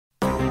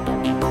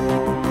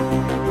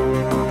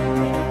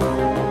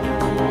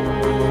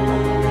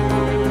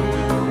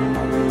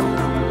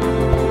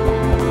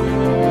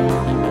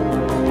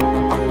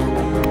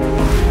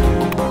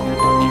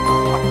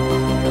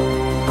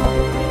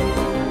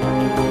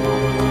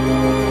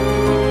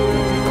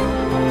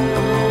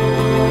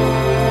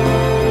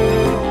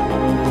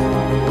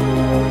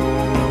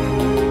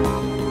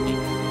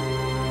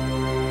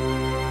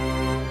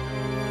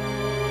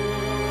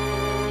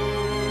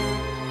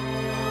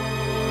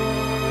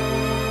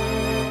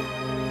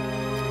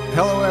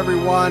Hello,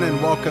 everyone, and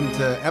welcome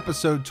to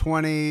episode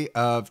 20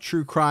 of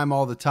True Crime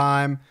All the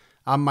Time.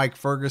 I'm Mike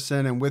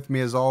Ferguson, and with me,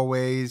 as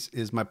always,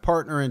 is my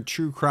partner in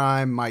true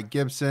crime, Mike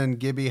Gibson.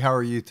 Gibby, how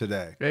are you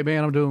today? Hey,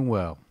 man, I'm doing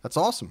well. That's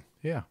awesome.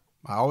 Yeah.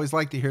 I always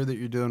like to hear that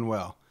you're doing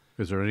well.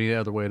 Is there any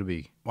other way to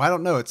be? Well, I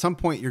don't know. At some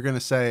point, you're going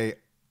to say,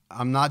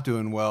 I'm not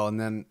doing well, and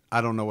then I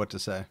don't know what to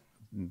say.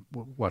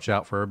 Watch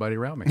out for everybody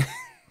around me.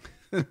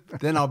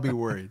 Then I'll be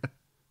worried.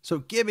 So,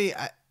 Gibby,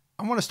 I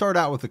want to start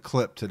out with a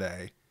clip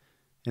today,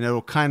 and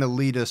it'll kind of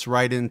lead us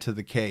right into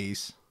the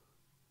case.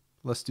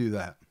 Let's do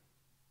that.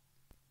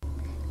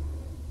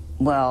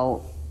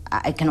 Well,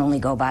 I can only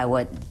go by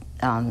what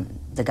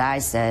the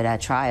guys said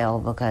at trial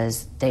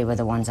because they were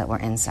the ones that were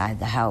inside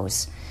the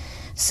house.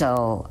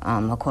 So,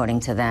 according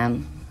to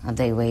them,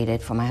 they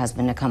waited for my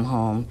husband to come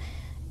home,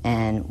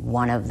 and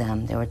one of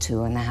them, there were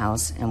two in the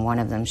house, and one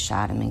of them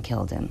shot him and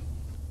killed him.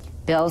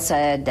 Bill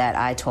said that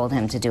I told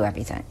him to do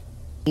everything.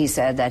 He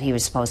said that he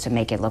was supposed to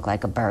make it look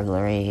like a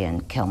burglary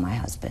and kill my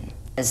husband.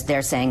 As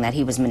they're saying that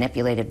he was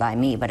manipulated by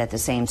me, but at the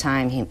same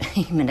time,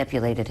 he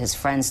manipulated his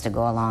friends to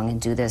go along and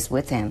do this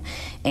with him.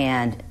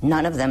 And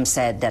none of them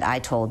said that I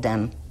told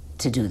them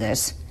to do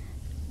this.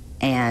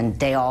 And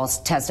they all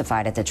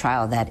testified at the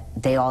trial that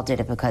they all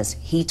did it because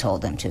he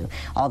told them to.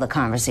 All the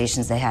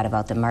conversations they had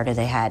about the murder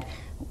they had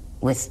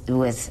with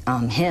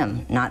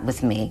him, not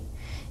with me.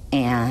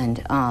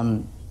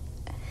 And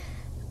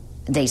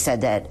they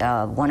said that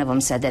one of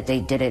them said that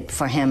they did it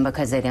for him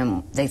because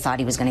they thought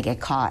he was going to get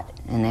caught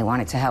and they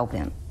wanted to help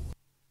him.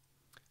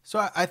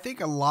 So I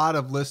think a lot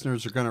of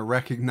listeners are going to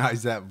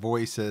recognize that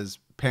voice as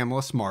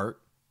Pamela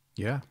Smart.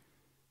 Yeah.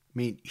 I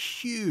mean,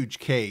 huge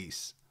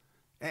case.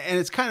 And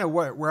it's kind of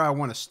where I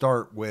want to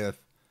start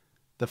with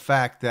the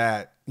fact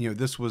that,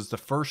 this was the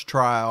first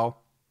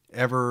trial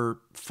ever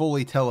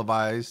fully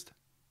televised,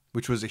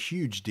 which was a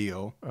huge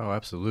deal. Oh,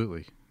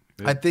 absolutely.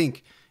 I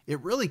think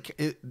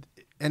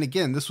and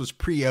again, this was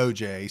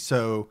pre-OJ,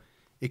 so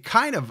it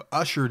kind of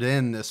ushered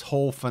in this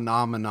whole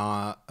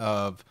phenomena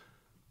of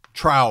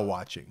trial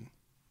watching,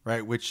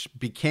 right? Which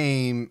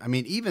became,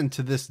 even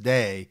to this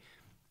day,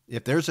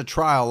 if there's a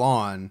trial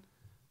on,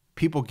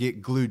 people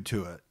get glued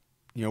to it.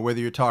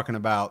 Whether you're talking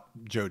about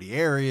Jodi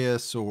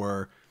Arias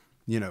or,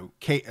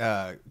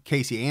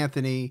 Casey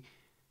Anthony,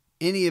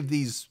 any of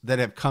these that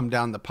have come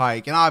down the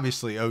pike, and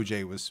obviously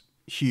OJ was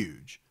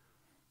huge,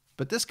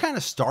 but this kind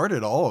of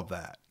started all of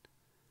that.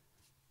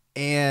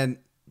 And,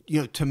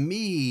 to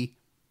me,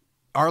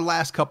 our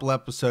last couple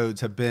episodes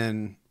have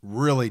been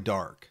really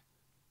dark,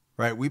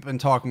 right? We've been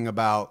talking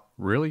about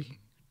Really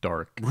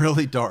dark.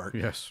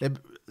 Yes.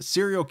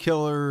 Serial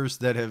killers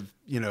that have,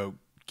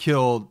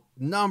 killed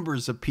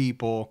numbers of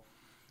people.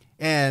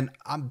 And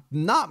I'm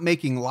not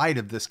making light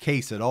of this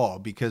case at all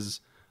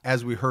because,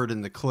 as we heard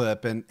in the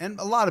clip, and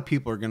a lot of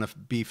people are going to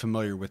be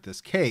familiar with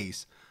this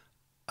case,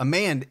 a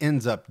man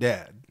ends up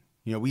dead.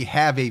 We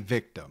have a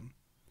victim.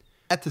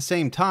 At the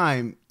same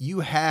time,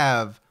 you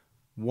have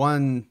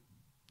one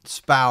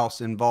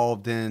spouse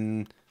involved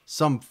in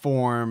some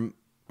form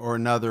or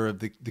another of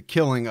the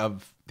killing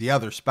of the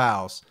other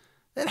spouse.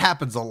 That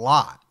happens a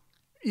lot.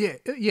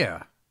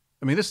 Yeah.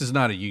 This is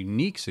not a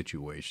unique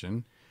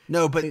situation.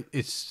 No, but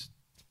it's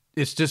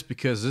just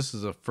because this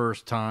is the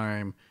first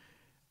time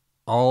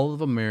all of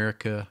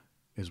America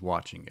is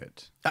watching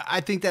it. I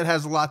think that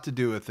has a lot to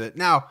do with it.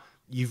 Now,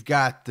 you've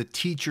got the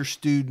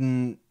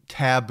teacher-student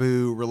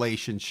taboo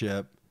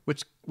relationship.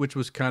 Which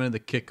was kind of the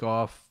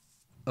kickoff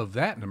of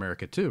that in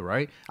America too,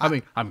 right?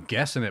 I'm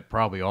guessing it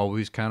probably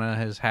always kind of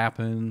has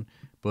happened,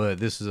 but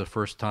this is the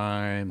first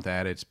time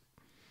that it's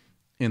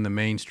in the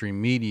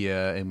mainstream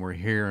media and we're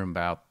hearing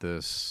about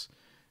this,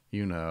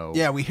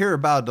 Yeah, we hear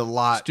about it a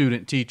lot.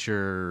 Student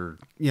teacher,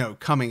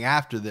 coming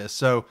after this.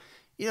 So,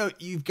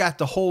 you've got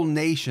the whole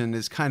nation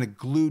is kind of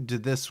glued to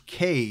this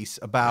case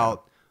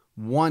about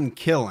one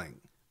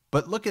killing.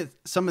 But look at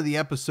some of the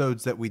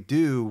episodes that we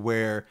do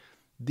where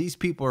these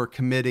people are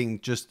committing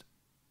just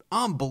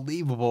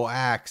unbelievable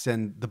acts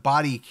and the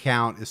body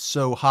count is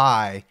so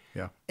high.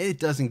 Yeah. It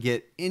doesn't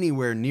get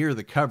anywhere near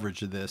the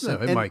coverage of this. No,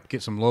 it might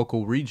get some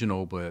local,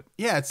 regional, but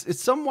yeah, it's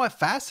somewhat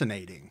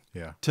fascinating.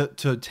 Yeah.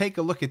 To take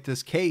a look at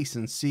this case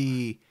and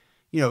see,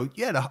 you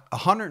had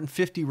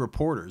 150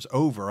 reporters,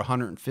 over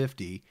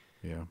 150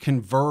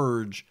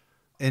 converge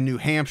in New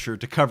Hampshire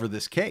to cover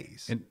this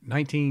case. In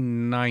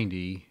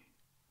 1990,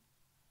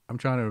 I'm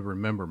trying to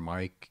remember,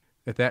 Mike,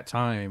 at that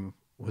time,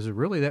 was there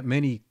really that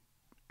many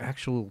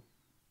actual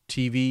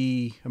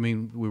TV?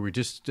 We were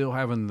just still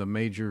having the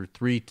major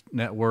 3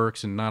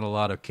 networks and not a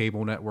lot of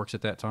cable networks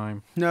at that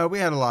time. No, we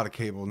had a lot of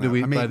cable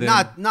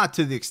now. Not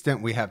to the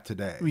extent we have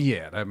today.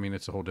 Yeah,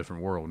 it's a whole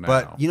different world now.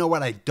 But you know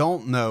what I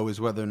don't know is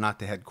whether or not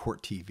they had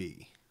court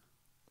TV.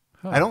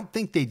 Huh. I don't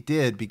think they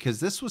did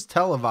because this was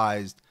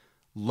televised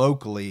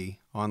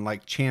locally on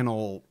like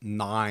Channel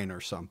 9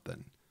 or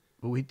something.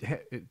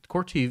 But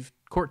court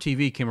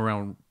TV came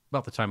around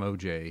about the time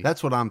OJ.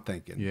 That's what I'm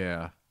thinking.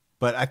 Yeah.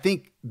 But I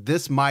think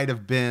this might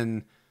have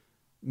been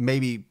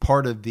maybe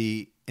part of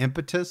the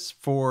impetus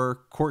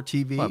for court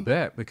TV. Well, I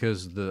bet,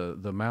 because the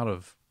amount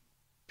of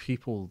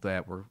people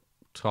that were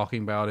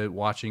talking about it,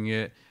 watching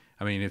it.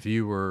 I mean, if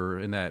you were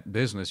in that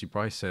business, you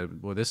probably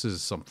said, well, this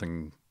is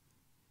something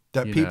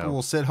that people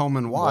will sit home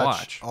and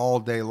watch all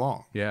day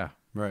long. Yeah.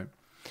 Right.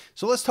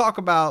 So let's talk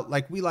about,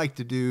 like we like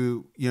to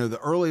do, the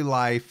early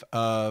life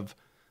of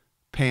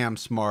Pam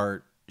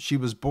Smart. She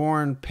was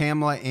born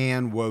Pamela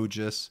Ann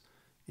Wojcik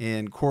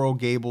in Coral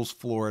Gables,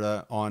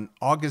 Florida on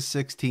August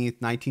 16th,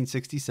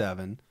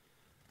 1967.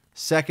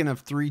 Second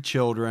of 3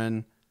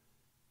 children.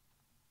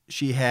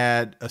 She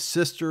had a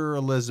sister,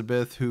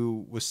 Elizabeth,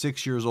 who was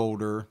 6 years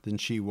older than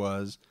she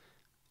was.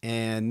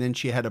 And then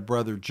she had a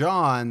brother,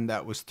 John,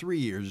 that was 3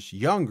 years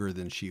younger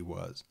than she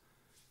was.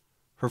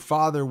 Her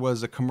father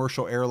was a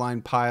commercial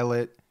airline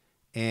pilot,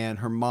 and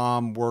her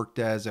mom worked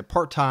as a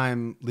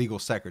part-time legal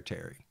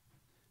secretary.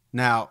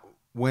 Now,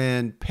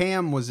 when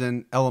Pam was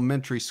in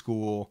elementary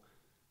school,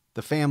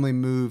 the family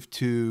moved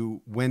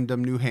to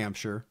Windham, New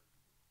Hampshire,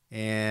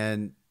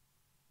 and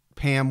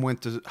Pam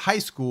went to high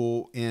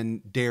school in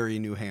Derry,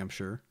 New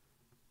Hampshire,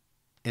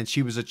 and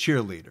she was a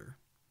cheerleader.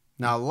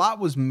 Now, a lot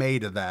was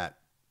made of that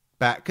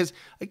back because,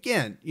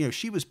 again,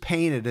 she was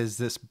painted as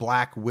this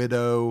black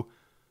widow,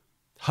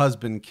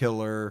 husband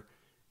killer,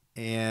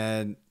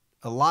 and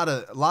a lot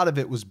of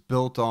it was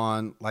built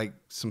on like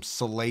some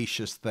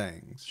salacious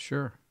things.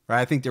 Sure. Right?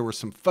 I think there were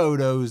some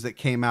photos that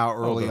came out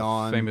early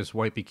on. Famous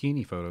white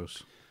bikini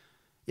photos.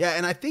 Yeah,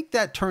 and I think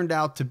that turned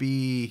out to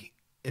be,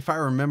 if I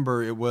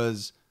remember, it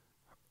was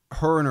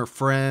her and her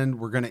friend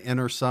were going to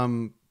enter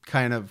some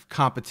kind of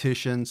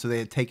competition, so they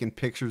had taken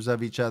pictures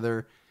of each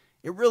other.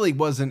 It really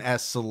wasn't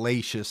as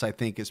salacious, I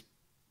think, as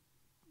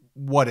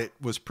what it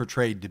was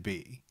portrayed to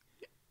be.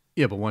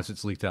 Yeah, but once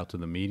it's leaked out to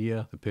the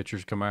media, the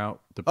pictures come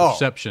out, the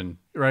perception,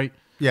 right?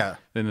 Yeah.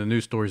 And the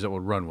news stories that will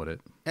run with it.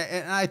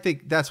 And I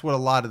think that's what a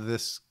lot of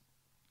this,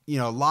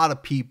 a lot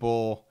of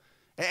people,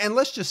 and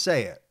let's just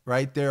say it,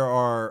 right? There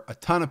are a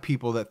ton of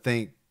people that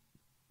think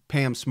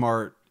Pam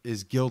Smart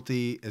is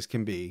guilty as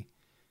can be,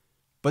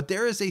 but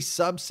there is a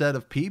subset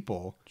of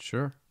people.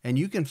 Sure. And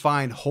you can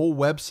find whole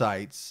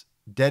websites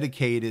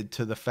dedicated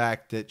to the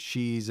fact that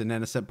she's an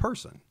innocent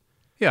person.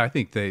 Yeah, I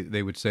think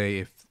they would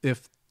say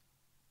if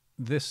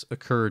this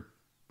occurred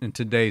in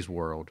today's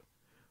world,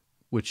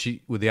 would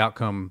the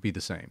outcome be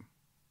the same?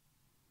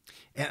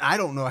 And I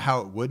don't know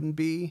how it wouldn't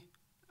be,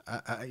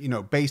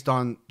 based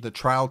on the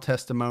trial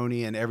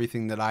testimony and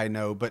everything that I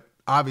know. But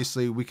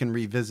obviously, we can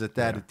revisit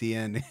that at the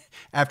end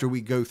after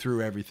we go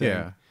through everything.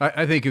 Yeah,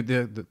 I think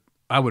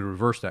I would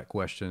reverse that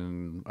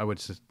question. I would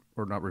say,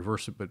 or not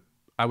reverse it, but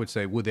I would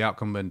say, would the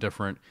outcome have been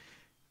different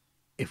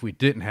if we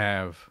didn't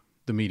have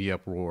the media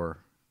uproar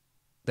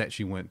that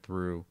she went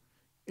through?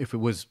 If it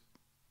was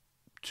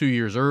 2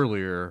 years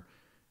earlier,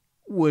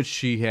 would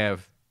she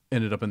have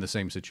ended up in the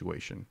same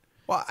situation?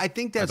 Well, I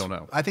don't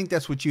know. I think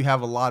that's what you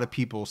have a lot of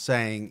people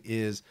saying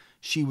is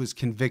she was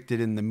convicted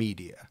in the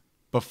media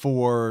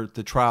before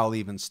the trial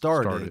even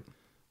started.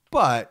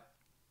 But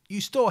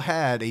you still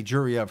had a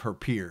jury of her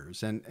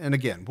peers. And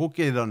again, we'll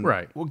get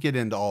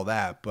into all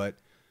that. But,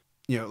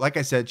 like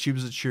I said, she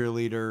was a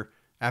cheerleader.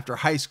 After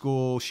high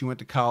school, she went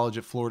to college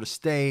at Florida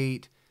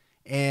State.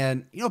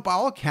 And, by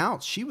all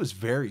accounts, she was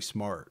very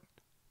smart.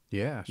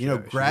 Yeah.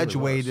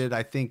 Graduated, really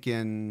I think,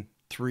 in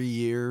 3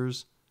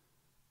 years.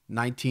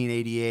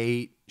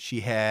 1988, she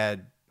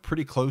had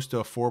pretty close to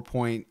a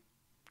 4-point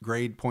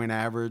grade point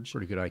average.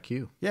 Pretty good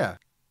IQ. Yeah.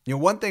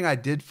 One thing I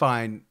did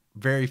find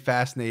very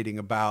fascinating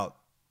about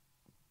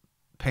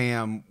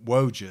Pam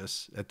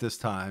Wojcik at this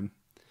time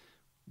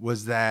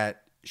was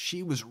that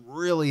she was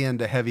really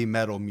into heavy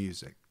metal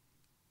music.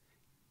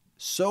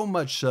 So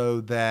much so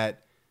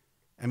that,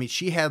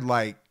 she had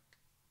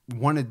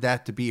wanted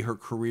that to be her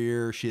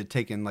career. She had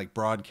taken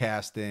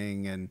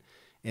broadcasting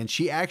and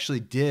she actually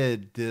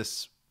did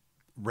this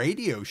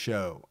radio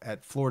show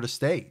at Florida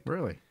State.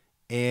 Really?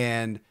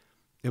 And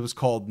it was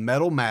called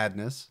Metal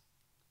Madness,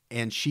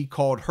 and she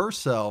called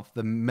herself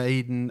the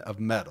Maiden of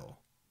Metal.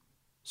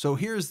 So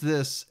here's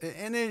this,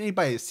 and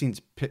anybody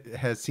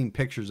has seen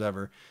pictures of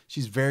her.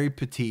 She's very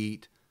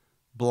petite,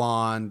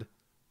 blonde,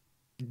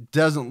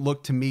 doesn't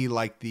look to me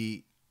like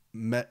the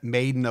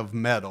Maiden of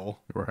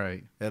Metal,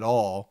 right, at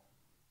all.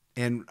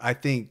 And I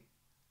think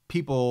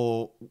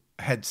people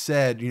had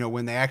said,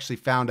 when they actually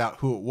found out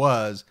who it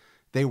was,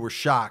 they were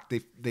shocked.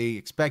 They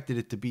expected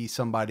it to be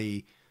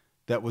somebody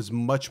that was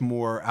much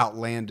more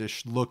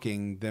outlandish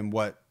looking than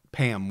what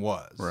Pam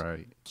was.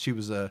 Right. She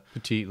was a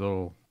petite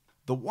little.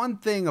 The one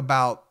thing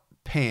about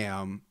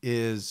Pam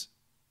is,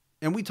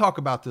 and we talk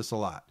about this a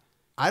lot,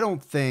 I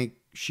don't think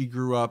she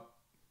grew up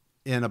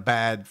in a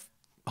bad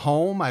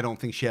home. I don't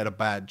think she had a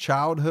bad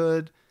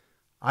childhood.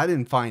 I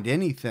didn't find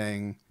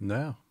anything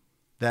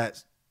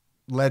that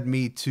led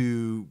me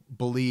to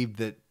believe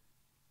that,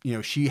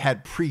 she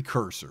had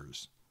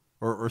precursors.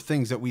 Or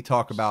things that we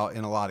talk about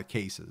in a lot of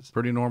cases.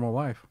 Pretty normal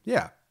life.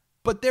 Yeah.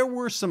 But there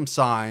were some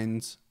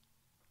signs,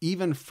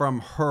 even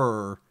from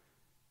her,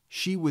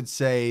 she would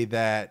say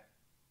that,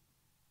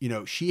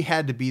 she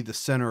had to be the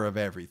center of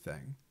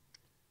everything.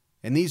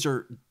 And these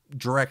are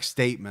direct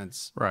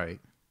statements. Right.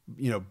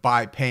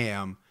 By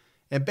Pam.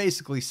 And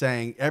basically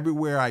saying,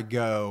 everywhere I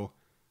go,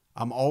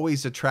 I'm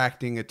always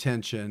attracting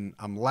attention.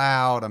 I'm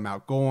loud, I'm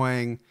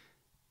outgoing,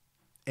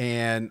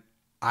 and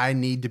I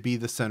need to be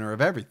the center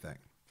of everything.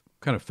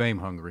 Kind of fame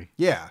hungry.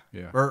 Yeah.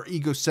 Yeah. Or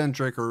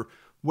egocentric or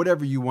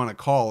whatever you want to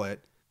call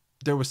it.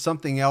 There was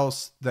something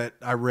else that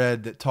I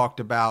read that talked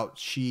about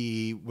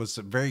she was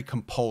very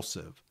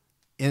compulsive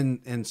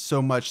in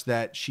so much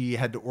that she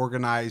had to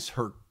organize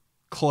her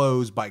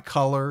clothes by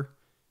color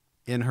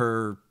in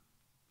her.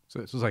 So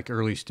this was like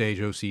early stage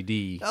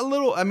OCD. A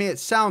little, I mean, it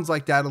sounds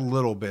like that a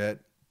little bit,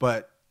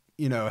 but,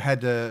 you know,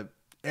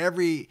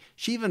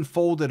 she even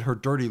folded her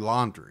dirty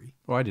laundry.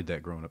 Well, I did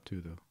that growing up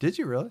too, though. Did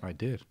you really? I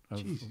did.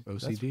 Jeez,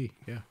 OCD,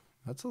 yeah.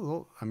 That's a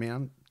little, I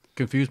mean,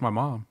 Confused my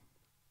mom.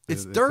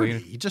 it's The dirty.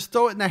 cleaner. You just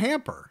throw it in the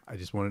hamper. I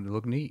just wanted to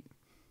look neat.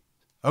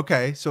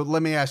 Okay, so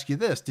let me ask you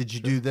this. Did you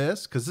do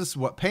this? Because this is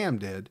what Pam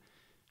did.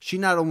 She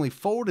not only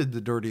folded the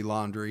dirty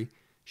laundry,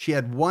 she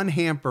had one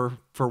hamper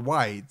for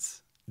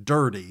whites,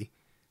 dirty,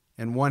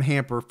 and one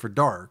hamper for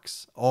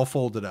darks, all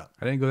folded up.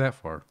 I didn't go that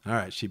far. All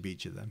right, she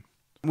beat you then.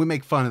 We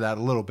make fun of that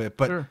a little bit,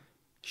 but Sure.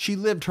 she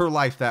lived her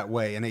life that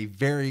way in a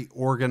very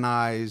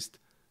organized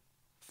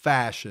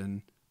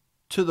fashion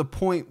to the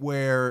point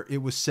where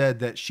it was said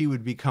that she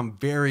would become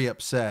very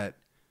upset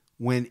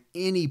when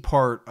any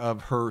part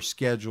of her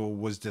schedule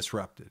was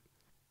disrupted.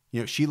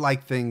 You know, she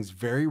liked things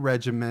very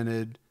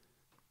regimented,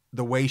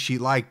 the way she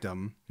liked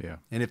them. Yeah.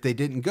 And if they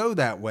didn't go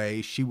that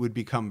way, she would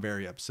become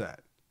very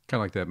upset. Kind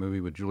of like that movie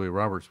with Julia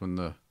Roberts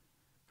when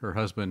her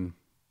husband,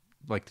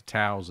 like the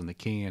towels and the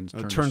cans,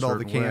 Turned a all the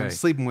certain cans, way.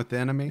 sleeping with the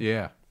enemy.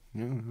 Yeah,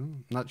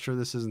 Not sure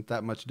this isn't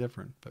that much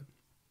different, but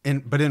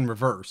in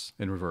reverse.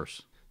 in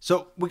reverse.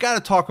 So we got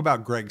to talk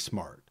about Greg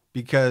Smart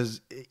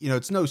because, you know,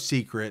 it's no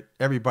secret.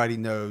 Everybody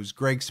knows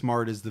Greg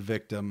Smart is the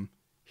victim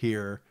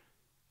here.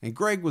 And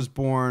Greg was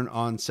born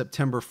on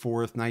September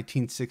 4th,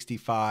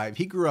 1965.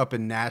 He grew up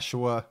in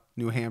Nashua,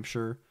 New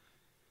Hampshire.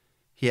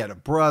 He had a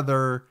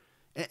brother.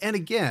 And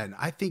again,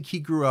 I think he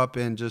grew up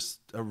in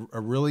just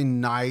a really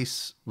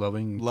nice,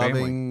 Loving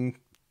family.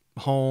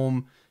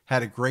 home,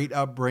 had a great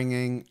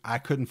upbringing. I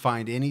couldn't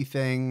find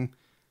anything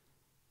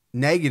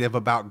negative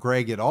about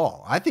Greg at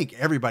all. I think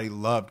everybody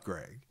loved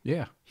Greg.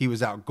 Yeah. He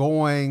was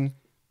outgoing,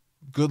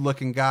 good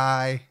looking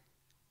guy.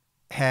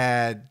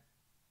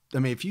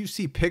 If you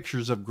see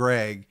pictures of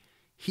Greg,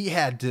 he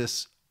had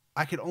this,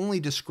 I could only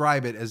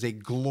describe it as a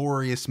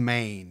glorious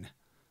mane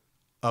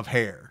of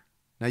hair.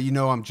 Now, you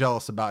know, I'm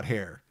jealous about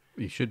hair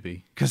You should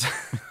be. because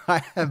I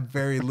have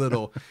very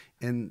little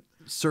in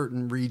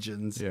certain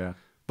regions. Yeah.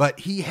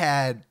 But he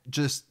had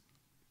just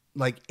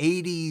like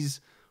 80s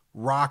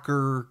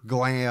rocker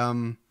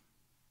glam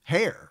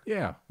hair.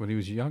 Yeah. When he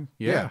was young.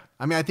 Yeah.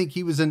 I mean, I think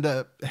he was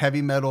into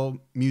heavy metal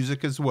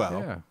music as well.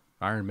 Yeah.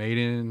 Iron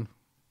Maiden.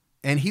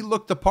 And he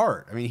looked the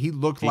part. I mean, he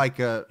looked He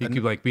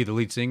could like be the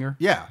lead singer.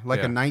 a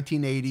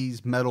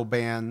 1980s metal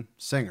band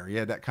singer. He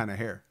had that kind of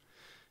hair.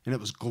 And it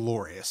was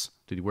glorious.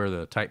 Did he wear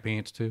the tight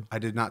pants too? I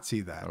did not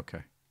see that. Okay.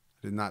 I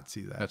did not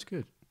see that. That's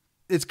good.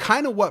 It's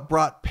kind of what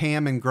brought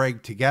Pam and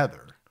Greg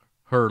together.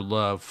 Her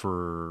love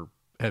for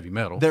heavy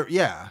metal.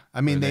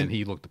 I mean, and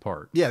he looked the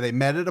part. Yeah, they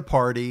met at a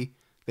party.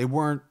 They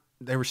were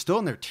still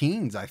in their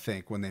teens, I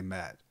think, when they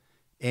met.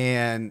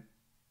 And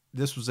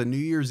this was a New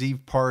Year's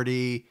Eve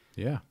party.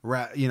 Yeah.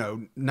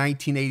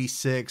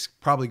 1986,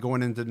 probably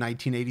going into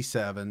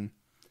 1987.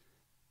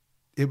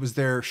 It was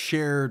their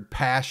shared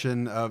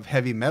passion of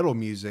heavy metal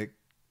music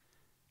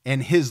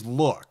and his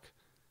look.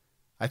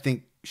 I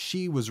think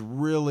she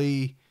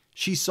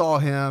saw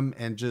him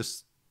and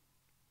just,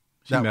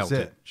 that was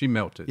it. She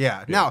melted.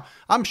 Yeah. Now,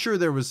 I'm sure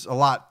there was a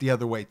lot the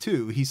other way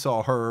too. He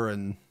saw her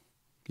and,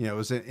 you know, it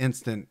was an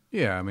instant.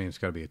 Yeah. I mean, it's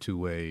got to be a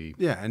two-way.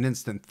 Yeah, an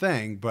instant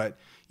thing. But,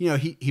 you know,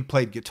 he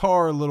played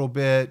guitar a little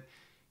bit.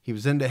 He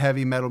was into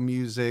heavy metal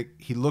music.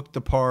 He looked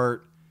the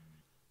part.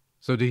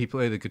 So did he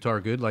play the guitar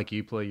good like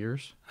you play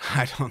yours?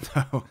 I don't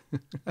know.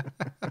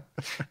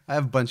 I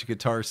have a bunch of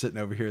guitars sitting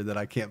over here that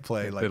I can't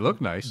play. They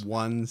look nice.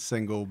 One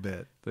single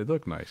bit. They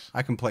look nice.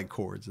 I can play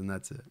chords and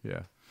that's it.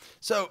 Yeah.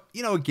 So,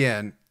 you know,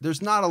 again,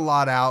 there's not a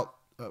lot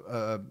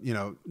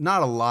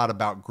not a lot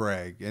about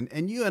Greg.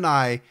 And you and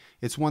I,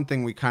 it's one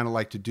thing we kind of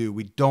like to do.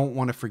 We don't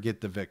want to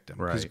forget the victim.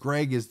 Because Right.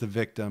 Greg is the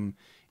victim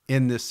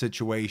in this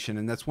situation.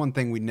 And that's one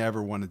thing we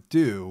never want to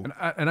do.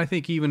 And I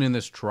think even in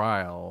this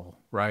trial,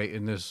 right,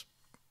 in this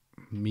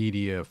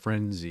media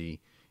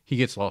frenzy, he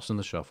gets lost in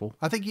the shuffle.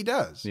 I think he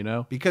does. You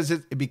know? Because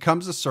it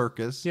becomes a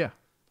circus. Yeah.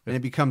 And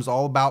it becomes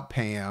all about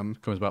Pam.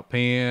 It comes about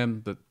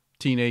Pam, the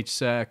teenage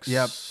sex,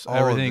 Yep, all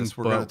everything of this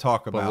we're going to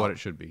talk about. but what it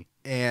should be.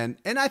 And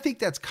I think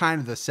that's kind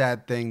of the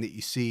sad thing that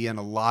you see in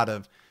a lot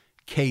of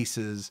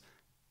cases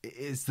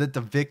is that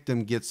the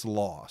victim gets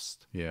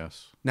lost.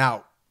 Yes.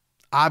 Now,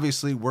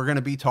 obviously, we're going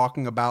to be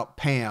talking about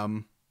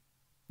Pam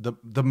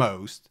the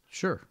most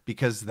Sure.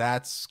 because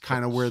that's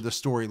kind of where the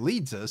story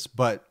leads us.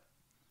 But,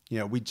 you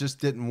know, we just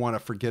didn't want to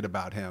forget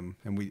about him,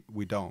 and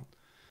we don't.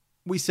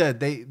 We said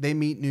they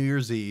meet New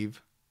Year's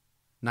Eve,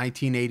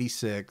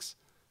 1986,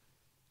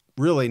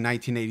 really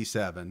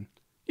 1987.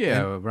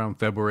 Yeah, around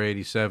February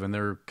 '87,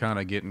 they're kind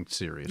of getting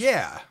serious.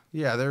 Yeah,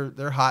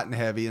 they're hot and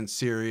heavy and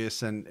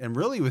serious, and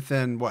really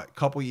within what,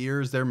 couple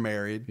years they're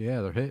married.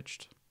 Yeah, they're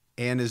hitched.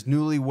 And as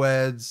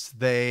newlyweds,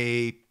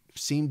 they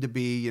seem to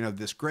be, you know,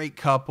 this great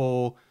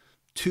couple,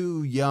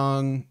 two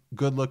young,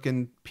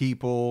 good-looking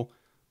people,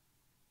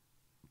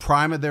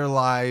 prime of their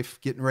life,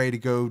 getting ready to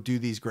go do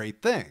these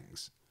great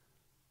things.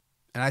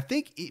 And I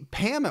think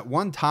Pam at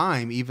one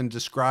time even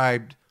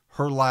described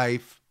her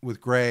life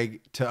with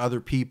Greg to other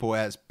people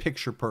as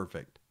picture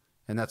perfect.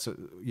 And that's a,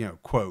 you know,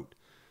 quote.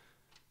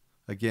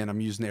 Again,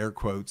 I'm using air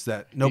quotes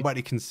that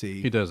nobody can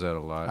see. He does that a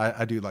lot.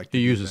 I do like to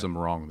He do uses that. them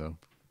wrong, though.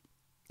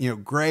 You know,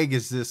 Greg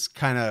is this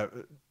kind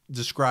of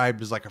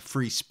described as like a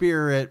free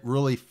spirit,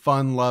 really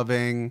fun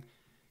loving.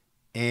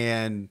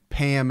 And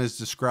Pam is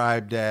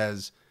described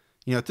as,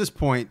 you know, at this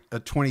point, a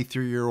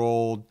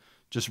 23-year-old,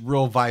 just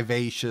real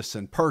vivacious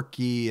and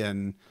perky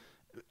and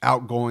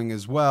outgoing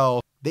as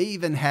well. They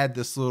even had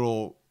this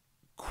little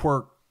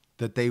quirk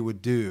that they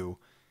would do,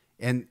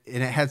 and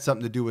it had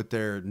something to do with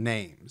their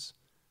names.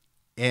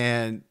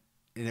 And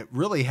it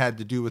really had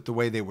to do with the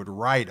way they would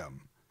write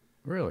them.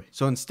 Really?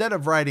 So instead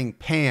of writing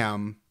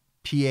Pam,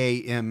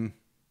 P-A-M,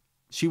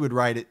 she would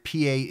write it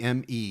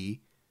P-A-M-E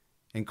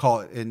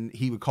and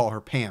he would call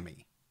her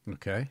Pammy.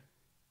 Okay.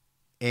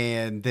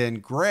 And then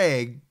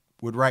Greg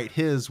would write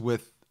his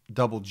with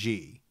double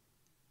G.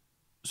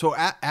 So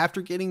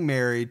after getting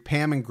married,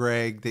 Pam and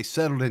Greg, they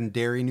settled in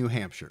Derry, New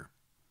Hampshire.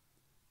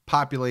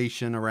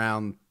 Population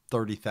around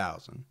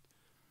 30,000.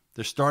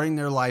 They're starting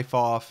their life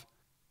off.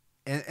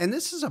 And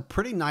this is a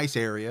pretty nice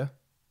area,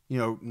 you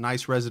know,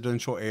 nice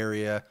residential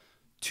area,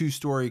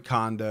 2-story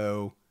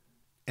condo.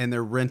 And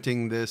they're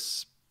renting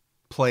this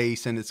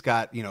place, and it's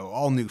got, you know,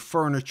 all new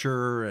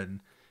furniture,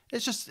 and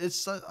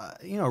it's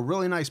you know, a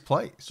really nice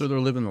place. So they're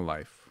living the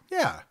life.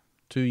 Yeah.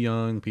 Two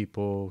young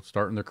people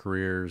starting their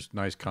careers,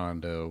 nice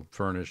condo,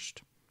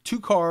 furnished. 2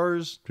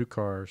 cars. 2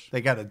 cars.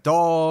 They got a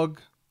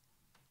dog.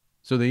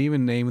 So they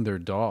even named their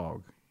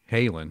dog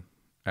Halen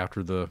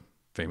after the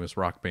famous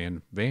rock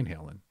band Van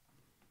Halen.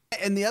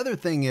 And the other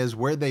thing is,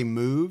 where they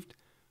moved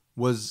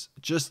was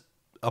just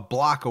a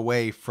block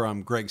away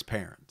from Greg's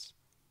parents.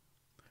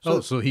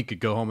 So he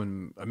could go home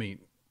and, I mean,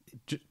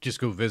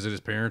 just go visit his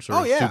parents or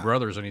Oh, his yeah. 2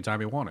 brothers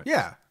anytime he wanted.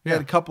 Yeah. He had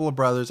a couple of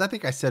brothers. I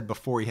think I said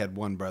before he had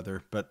 1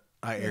 brother, but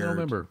I I erred. don't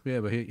remember. Yeah,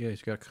 but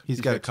he's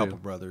He's got a couple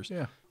 2. brothers.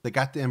 Yeah. They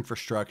got the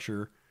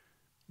infrastructure.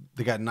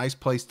 They got a nice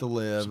place to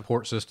live.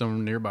 Support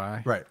system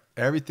nearby. Right.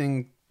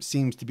 Everything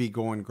seems to be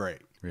going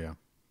great. Yeah.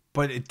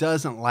 But it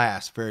doesn't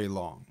last very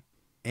long.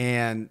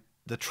 And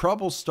the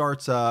trouble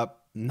starts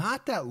up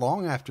not that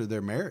long after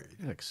they're married.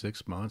 Like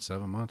 6 months,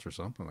 7 months or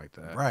something like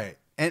that. Right.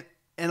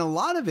 And a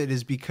lot of it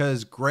is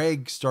because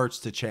Greg starts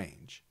to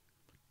change.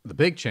 The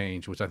big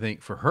change, which I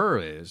think for her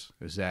is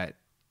that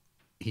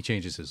he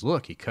changes his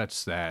look. He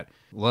cuts that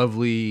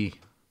lovely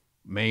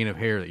mane of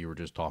hair that you were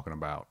just talking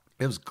about.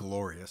 It was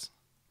glorious.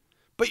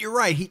 But you're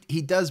right.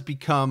 He does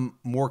become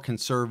more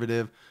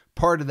conservative.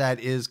 Part of that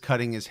is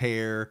cutting his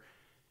hair.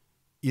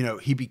 You know,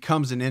 he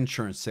becomes an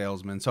insurance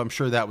salesman. So I'm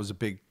sure that was a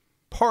big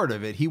part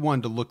of it. He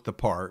wanted to look the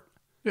part.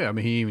 Yeah, I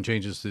mean, he even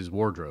changes his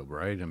wardrobe,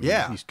 right? I mean,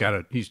 Yeah. he's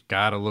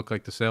got to look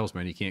like the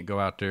salesman. He can't go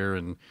out there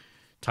in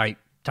tight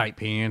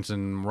pants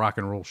and rock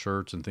and roll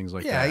shirts and things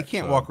like that. Yeah, he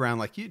can't walk around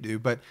like you do.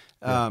 But,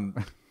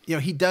 you know,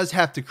 he does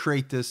have to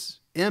create this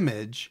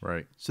image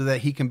right, so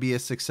that he can be a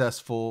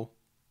successful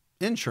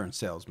insurance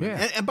salesman.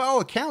 Yeah. And by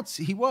all accounts,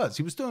 he was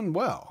doing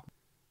well.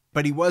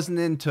 But he wasn't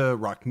into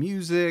rock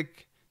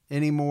music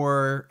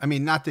anymore. I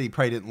mean, not that he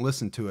probably didn't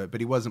listen to it, but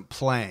he wasn't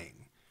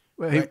playing.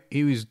 Well, right?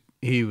 he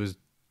was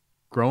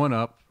growing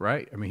up,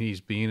 right? I mean,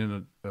 he's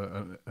being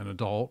an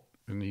adult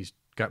and he's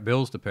got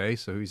bills to pay,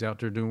 so he's out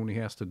there doing what he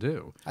has to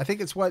do. I think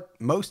it's what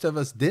most of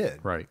us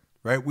did. Right.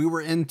 Right? We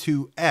were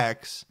into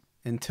X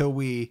until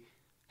we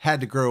had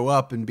to grow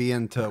up and be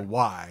into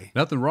Y.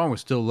 Nothing wrong with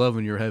still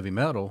loving your heavy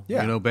metal.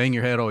 Yeah. You know, bang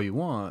your head all you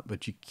want,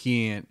 but you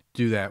can't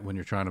do that when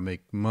you're trying to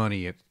make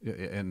money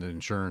in the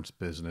insurance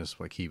business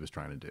like he was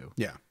trying to do.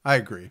 Yeah, I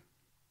agree.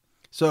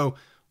 So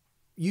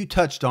you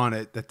touched on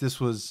it, that this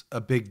was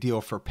a big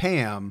deal for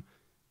Pam.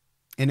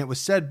 And it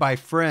was said by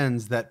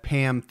friends that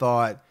Pam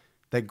thought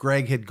that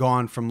Greg had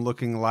gone from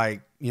looking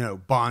like, you know,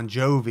 Bon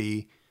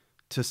Jovi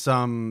to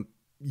some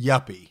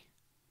yuppie.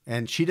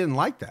 And she didn't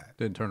like that.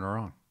 Didn't turn her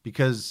on.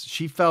 Because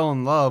she fell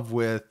in love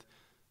with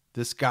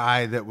this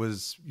guy that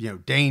was, you know,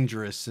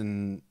 dangerous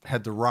and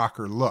had the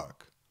rocker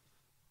look.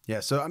 Yeah,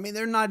 so, I mean,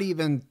 they're not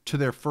even to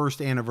their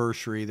first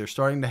anniversary. They're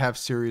starting to have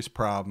serious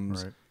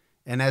problems. Right.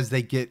 And as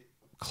they get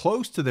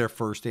close to their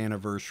first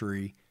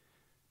anniversary,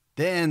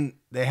 then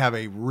they have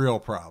a real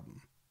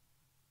problem.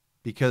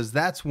 Because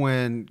that's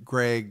when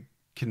Greg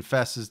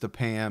confesses to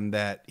Pam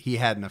that he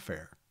had an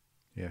affair.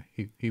 Yeah,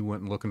 he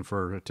went looking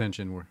for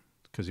attention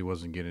because he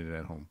wasn't getting it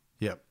at home.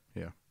 Yep.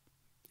 Yeah.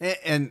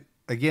 And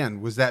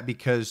again, was that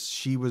because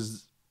she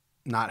was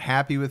not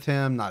happy with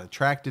him, not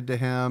attracted to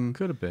him?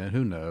 Could have been.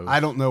 Who knows?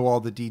 I don't know all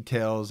the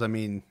details. I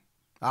mean,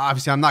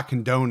 obviously, I'm not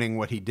condoning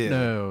what he did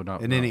No,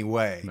 in any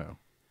way. No.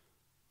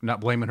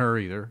 Not blaming her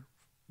either.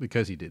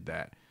 because he did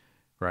that,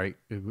 right?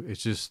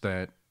 It's just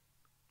that,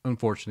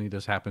 unfortunately,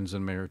 this happens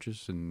in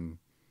marriages. And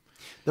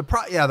the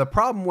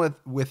problem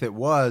with it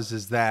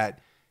is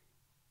that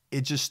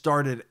it just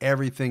started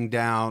everything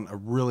down a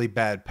really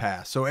bad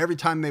path. So every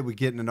time they would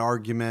get in an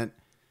argument,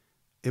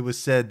 it was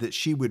said that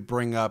she would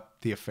bring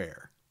up the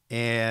affair.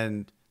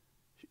 And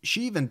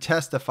she even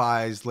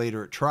testifies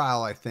later at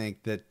trial, I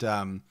think,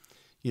 that,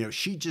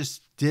 she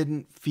just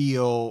didn't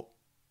feel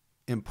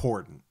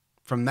important.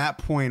 From that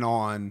point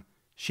on,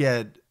 she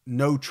had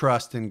no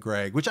trust in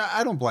Greg, which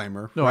I don't blame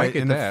her. No, right? I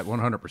get that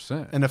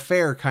 100%. An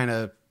affair kind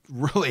of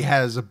really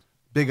has a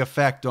big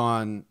effect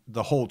on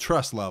the whole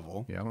trust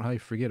level. Yeah, I don't know how you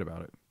forget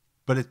about it.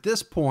 But at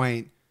this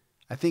point,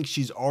 I think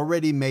she's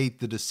already made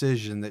the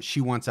decision that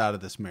she wants out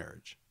of this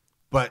marriage.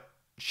 But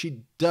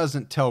she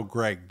doesn't tell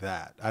Greg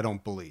that, I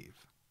don't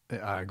believe.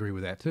 I agree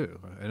with that too.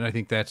 And I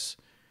think that's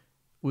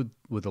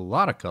with a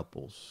lot of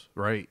couples,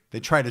 right?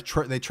 They try to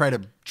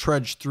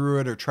trudge through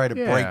it or try to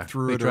break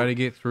through it. They try to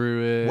get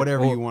through it.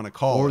 Whatever you want to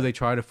call it. Or they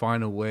try to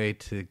find a way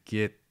to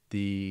get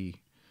the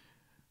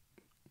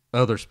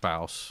other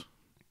spouse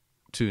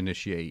to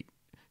initiate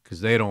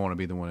because they don't want to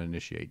be the one that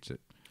initiates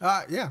it.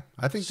 Yeah,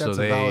 I think that's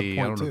a valid point,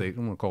 I don't know, too. they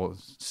don't want to call it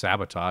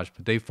sabotage,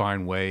 but they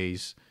find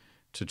ways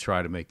to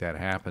try to make that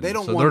happen. They're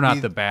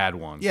not the bad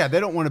ones. Yeah, they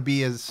don't want to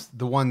be as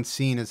the one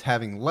seen as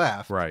having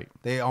left. Right.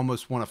 They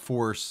almost want to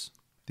force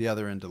the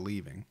other into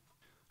leaving.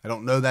 I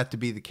don't know that to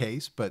be the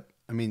case, but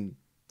I mean,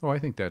 I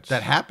think that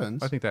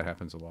happens. I think that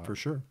happens a lot. For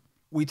sure.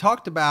 We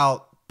talked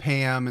about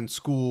Pam in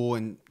school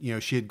and,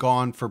 she had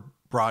gone for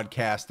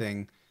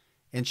broadcasting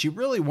and she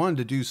really wanted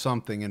to do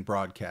something in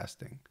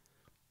broadcasting.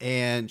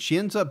 And she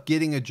ends up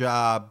getting a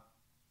job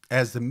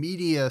as the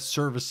media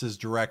services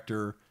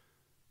director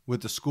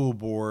with the school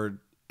board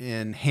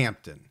in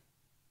Hampton,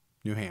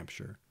 New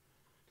Hampshire.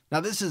 Now,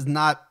 this is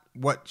not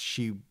what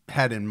she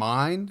had in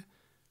mind,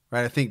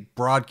 right? I think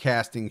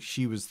broadcasting,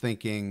 she was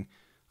thinking,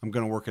 I'm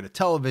going to work at a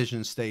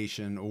television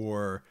station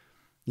or,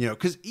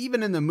 because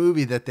even in the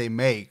movie that they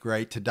make,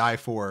 right, To Die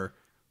For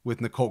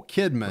with Nicole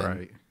Kidman,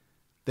 right,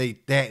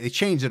 they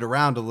change it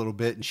around a little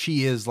bit, and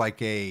she is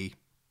like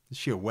is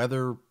she a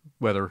weather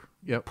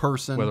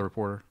person? Weather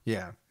reporter.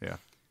 Yeah. Yeah.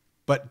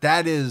 But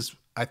that is,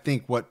 I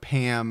think, what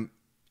Pam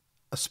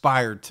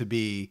aspired to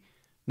be,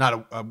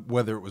 not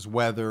whether it was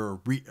weather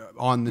or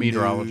on the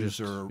news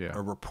or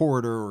a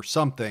reporter or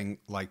something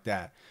like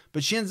that.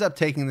 But she ends up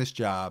taking this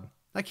job.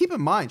 Now, keep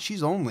in mind,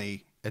 she's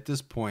only, at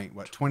this point,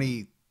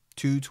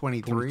 22,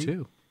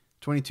 23?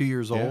 22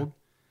 years old.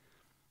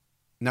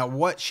 Now,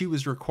 what she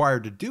was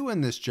required to do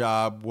in this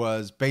job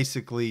was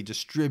basically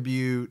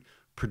distribute,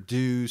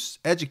 produce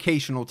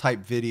educational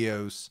type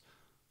videos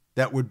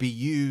that would be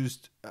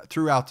used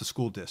throughout the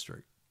school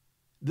district.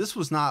 This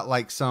was not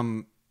like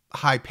some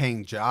high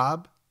paying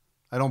job,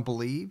 I don't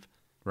believe.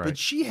 Right. But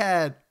she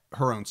had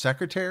her own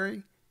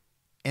secretary,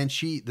 and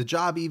the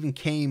job even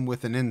came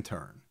with an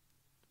intern,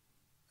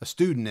 a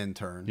student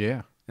intern.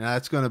 Yeah. And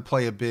that's going to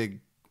play a big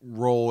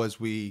role as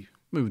we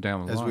move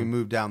down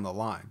the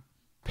line.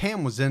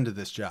 Pam was into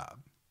this job.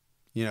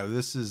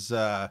 This is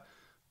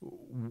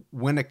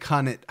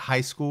Winnicott High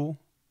School,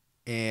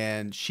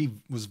 and she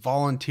was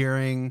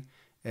volunteering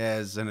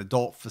as an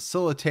adult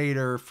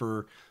facilitator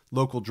for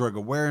local drug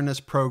awareness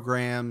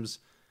programs.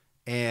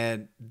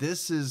 And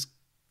this is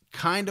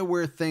kind of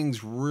where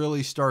things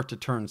really start to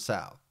turn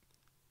south,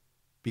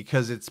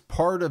 because it's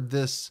part of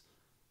this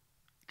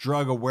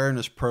drug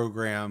awareness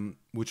program,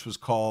 which was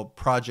called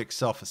Project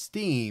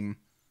Self-Esteem,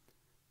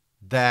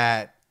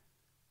 that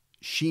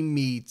she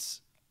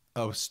meets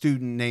a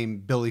student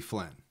named Billy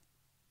Flynn,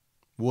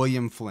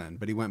 William Flynn,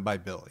 but he went by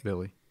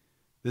Billy.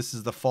 This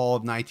is the fall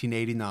of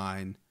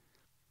 1989.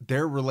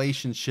 Their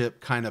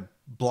relationship kind of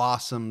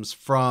blossoms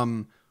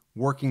from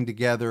working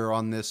together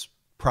on this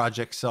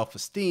Project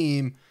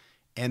Self-Esteem,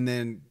 and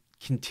then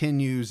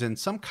continues in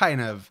some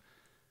kind of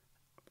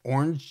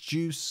orange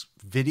juice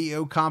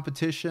video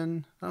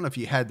competition. I don't know if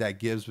you had that,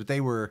 Gibbs, but they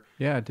were,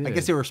 I did. I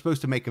guess they were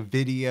supposed to make a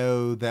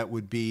video that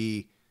would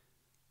be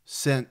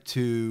sent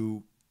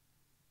to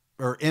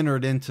or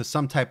entered into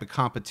some type of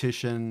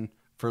competition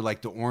for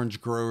like the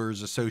Orange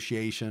Growers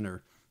Association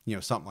or,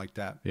 something like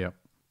that. Yeah.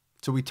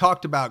 So we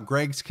talked about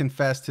Greg's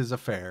confessed his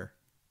affair,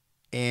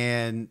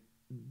 and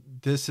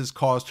this has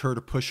caused her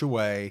to push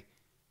away,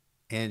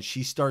 and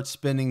she starts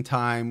spending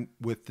time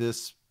with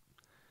this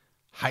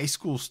high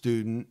school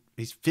student.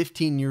 He's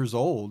 15 years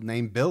old,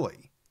 named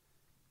Billy.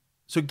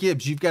 So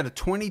Gibbs, you've got a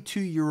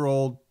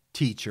 22-year-old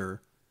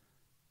teacher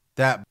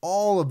that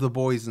all of the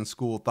boys in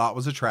school thought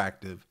was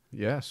attractive.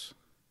 Yes.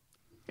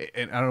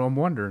 And I'm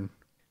wondering,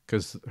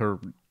 because her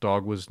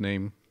dog was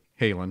named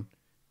Halen,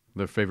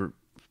 their favorite,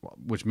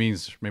 which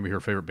means maybe her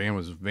favorite band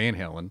was Van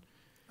Halen.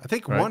 I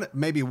think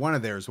maybe one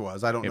of theirs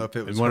was. I don't know if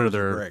it was one of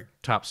their Greg.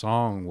 Top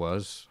song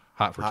was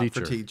Hot for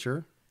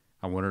Teacher.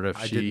 I wondered if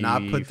she did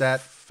not put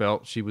that,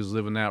 felt she was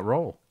living that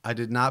role. I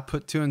did not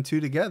put two and two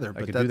together.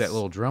 But I could do that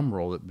little drum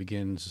roll that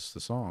begins the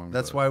song.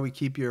 That's why we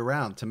keep you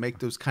around, to make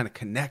those kind of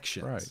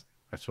connections. Right.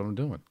 That's what I'm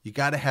doing. You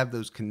got to have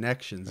those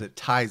connections. It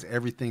ties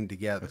everything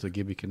together. That's a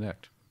Gibby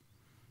Connect.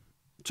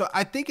 So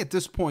I think at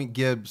this point,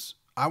 Gibbs,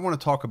 I want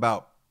to talk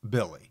about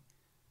Billy,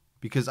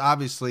 because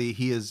obviously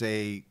he is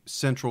a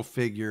central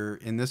figure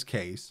in this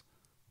case.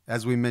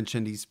 As we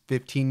mentioned, he's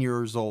 15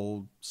 years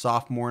old,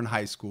 sophomore in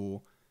high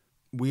school.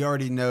 We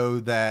already know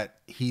that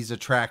he's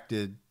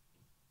attracted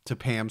to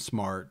Pam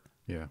Smart.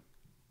 Yeah.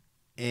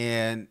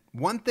 And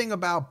one thing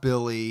about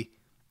Billy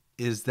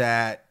is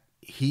that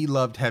he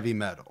loved heavy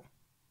metal.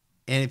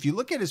 And if you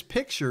look at his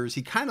pictures,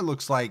 he kind of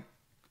looks like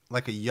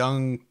a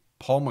young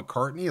Paul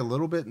McCartney a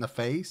little bit in the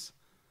face.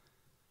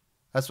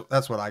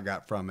 That's what I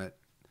got from it.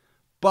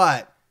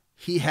 But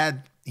he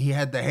had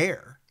the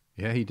hair.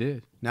 Yeah, he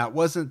did. Now, it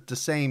wasn't the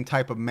same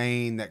type of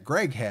mane that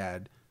Greg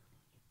had,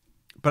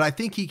 but I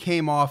think he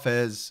came off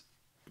as,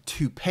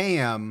 to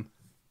Pam,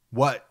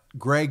 what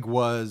Greg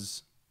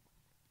was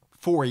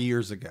 4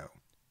 years ago.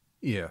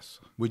 Yes.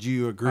 Would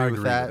you agree I with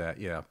agree that? with that,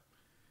 yeah.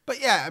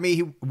 But yeah, I mean,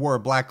 he wore a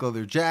black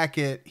leather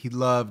jacket. He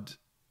loved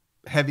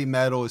heavy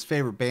metal. His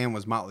favorite band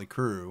was Motley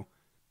Crue.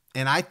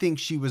 And I think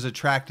she was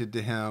attracted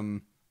to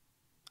him,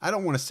 I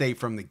don't want to say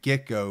from the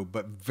get-go,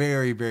 but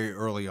very, very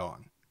early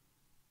on.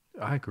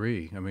 I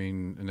agree. I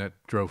mean, and that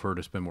drove her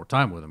to spend more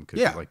time with him because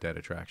she liked that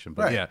attraction.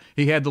 But Right. yeah,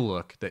 he had the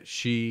look that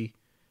she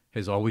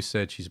has always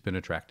said she's been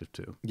attractive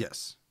to.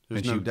 Yes,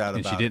 there's no doubt about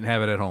it. And she didn't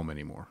have it at home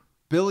anymore.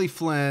 Billy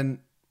Flynn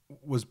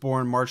was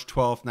born March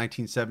 12th,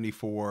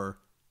 1974.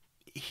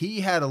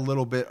 He had a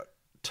little bit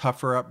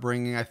tougher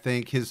upbringing, I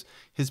think. His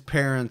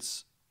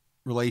parents'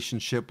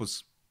 relationship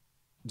was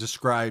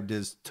described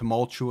as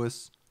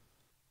tumultuous,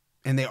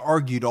 and they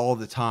argued all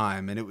the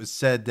time. And it was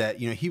said that,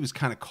 he was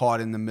kind of caught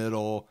in the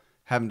middle,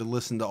 having to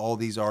listen to all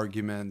these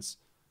arguments.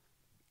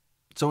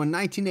 So in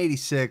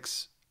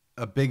 1986,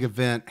 a big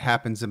event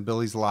happens in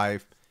Billy's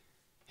life.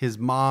 His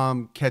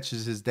mom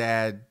catches his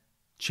dad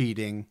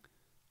cheating,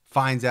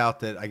 finds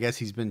out that I guess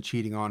he's been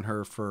cheating on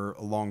her for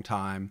a long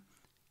time.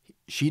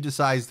 She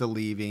decides to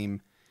leave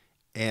him,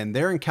 and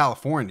they're in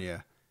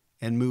California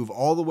and move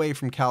all the way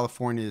from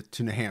California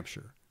to New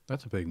Hampshire.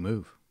 That's a big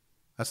move.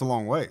 That's a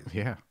long way.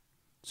 Yeah.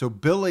 So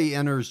Billy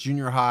enters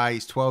junior high.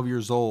 He's 12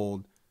 years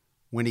old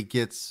when he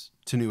gets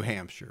to New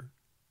Hampshire.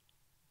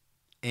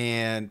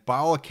 And by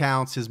all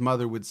accounts, his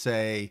mother would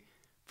say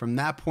from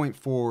that point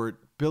forward,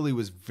 Billy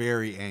was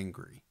very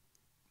angry.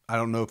 I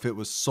don't know if it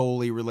was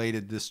solely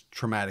related to this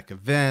traumatic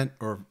event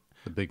or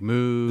the big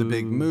move,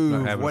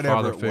 not having whatever a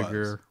father it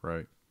figure, was.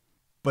 right?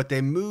 But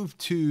they moved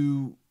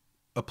to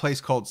a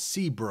place called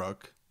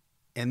Seabrook,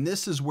 and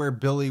this is where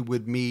Billy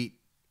would meet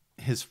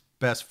his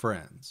best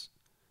friends.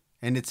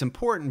 And it's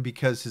important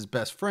because his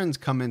best friends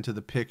come into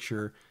the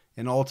picture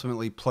and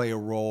ultimately play a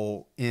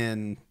role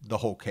in the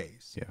whole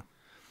case. Yeah.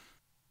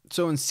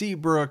 So in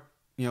Seabrook,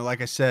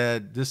 like I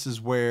said, this is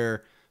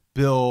where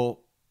Bill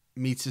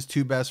meets his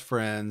two best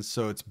friends.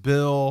 So it's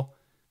Bill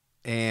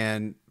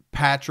and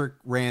Patrick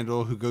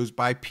Randall, who goes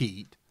by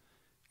Pete.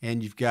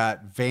 And you've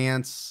got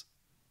Vance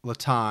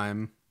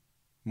Latime,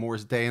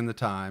 Moore's Day and the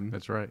Time.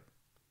 That's right.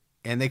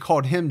 And they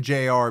called him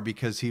JR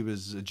because he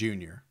was a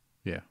junior.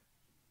 Yeah.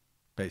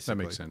 Basically.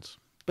 That makes sense.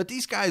 But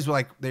these guys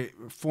were they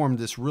formed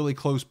this really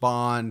close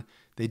bond.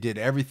 They did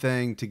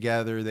everything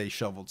together. They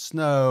shoveled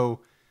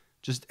snow,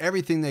 just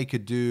everything they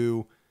could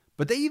do.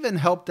 But they even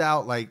helped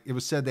out, it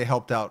was said they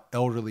helped out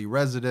elderly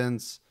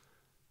residents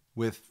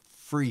with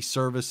free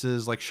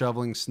services like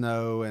shoveling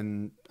snow.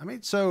 And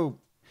so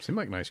seemed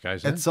like nice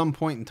guys. At some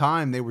point in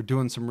time, they were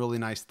doing some really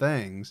nice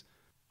things.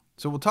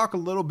 So we'll talk a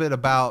little bit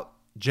about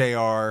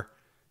JR,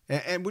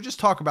 and we'll just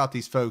talk about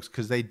these folks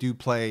because they do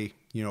play,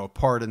 a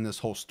part in this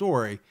whole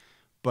story.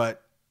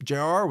 But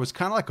JR was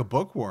kind of like a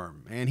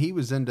bookworm, and he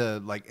was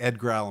into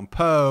Edgar Allan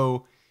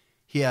Poe.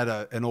 He had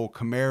an old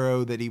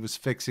Camaro that he was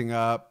fixing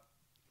up,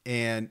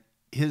 and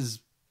his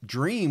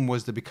dream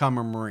was to become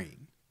a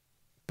Marine.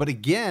 But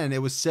again,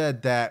 it was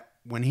said that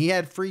when he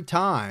had free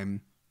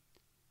time,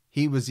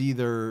 he was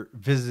either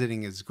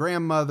visiting his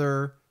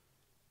grandmother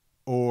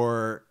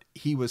or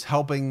he was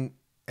helping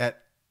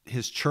at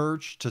his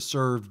church to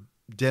serve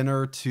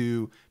dinner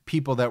to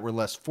people that were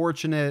less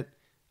fortunate.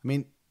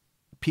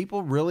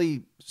 People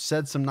really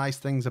said some nice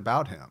things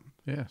about him.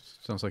 Yeah,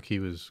 sounds like he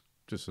was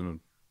just a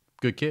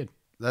good kid.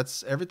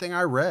 That's everything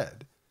I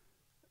read.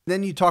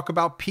 Then you talk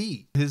about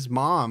Pete. His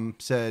mom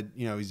said,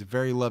 he's a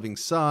very loving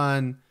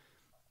son.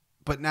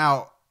 But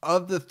now,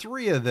 of the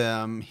three of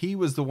them, he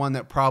was the one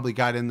that probably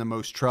got in the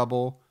most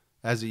trouble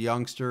as a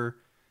youngster.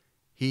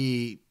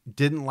 He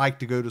didn't like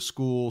to go to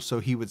school, so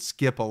he would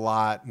skip a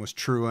lot and was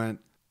truant.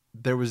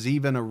 There was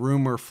even a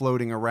rumor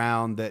floating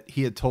around that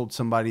he had told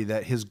somebody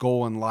that his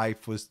goal in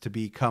life was to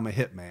become a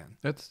hitman.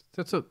 That's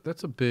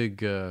a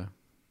big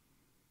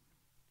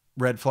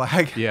red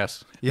flag.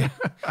 Yes. Yeah.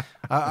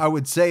 I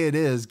would say it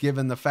is,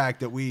 given the fact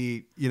that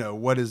we,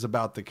 what is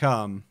about to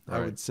come. Right.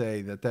 I would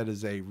say that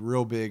is a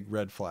real big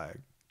red flag.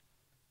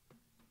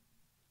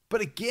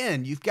 But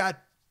again, you've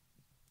got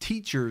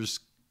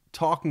teachers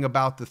talking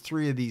about the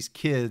three of these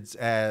kids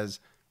as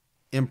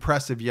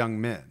impressive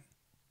young men,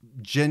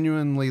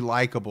 genuinely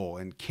likable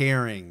and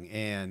caring,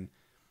 and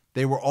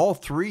they were all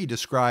three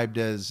described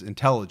as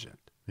intelligent.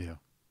 Yeah.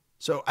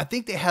 So I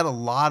think they had a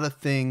lot of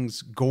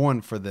things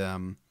going for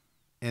them.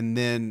 And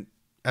then,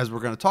 as we're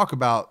going to talk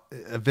about,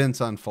 events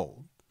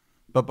unfold.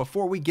 But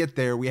before we get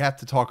there, we have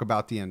to talk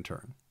about the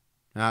intern.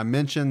 Now, I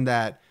mentioned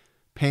that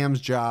Pam's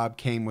job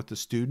came with the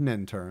student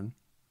intern.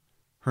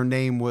 Her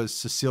name was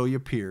Cecilia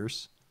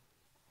Pierce,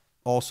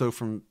 also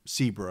from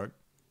Seabrook.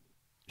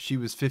 She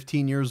was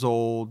 15 years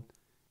old.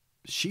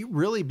 She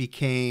really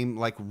became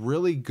like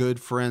really good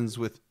friends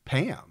with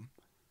Pam.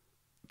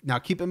 Now,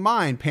 keep in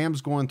mind,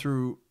 Pam's going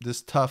through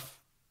this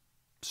tough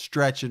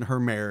stretch in her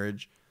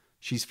marriage.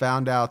 She's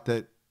found out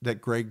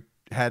that Greg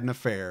had an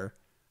affair.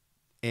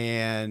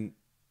 And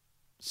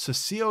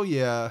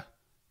Cecilia,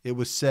 it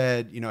was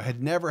said,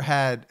 had never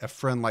had a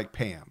friend like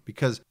Pam,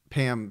 because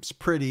Pam's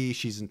pretty,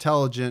 she's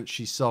intelligent,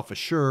 she's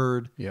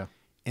self-assured. Yeah.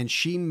 And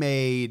she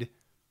made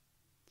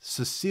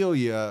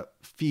Cecilia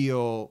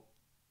feel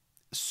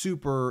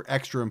super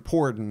extra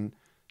important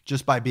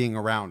just by being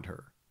around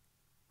her,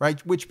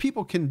 right? Which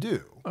people can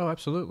do. Oh,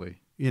 absolutely.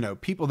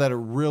 People that are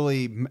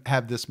really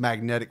have this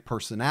magnetic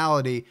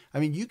personality. I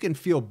mean, you can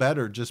feel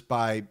better just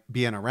by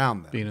being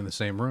around them. Being in the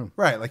same room.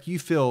 Right. Like you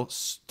feel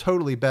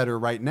totally better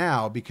right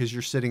now because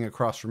you're sitting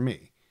across from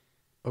me.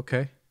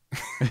 Okay.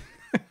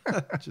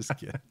 Just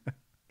kidding.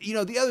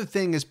 The other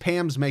thing is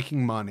Pam's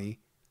making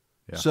money.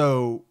 Yeah.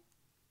 So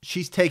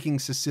she's taking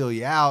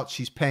Cecilia out.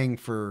 She's paying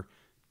for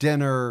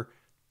dinner.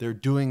 They're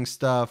doing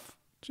stuff.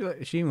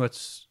 She even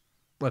lets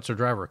her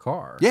drive her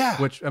car.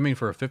 Yeah. Which, I mean,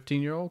 for a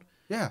 15-year-old,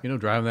 yeah,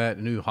 driving that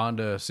new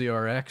Honda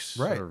CRX,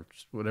 right, or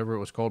whatever it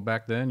was called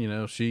back then,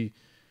 she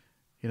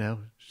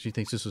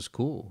thinks this is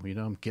cool.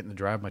 I'm getting to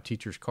drive my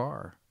teacher's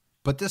car.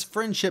 But this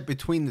friendship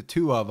between the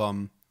two of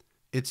them,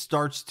 it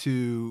starts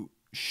to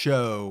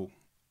show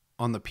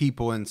on the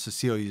people in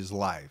Cecilia's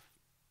life,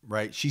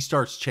 right? She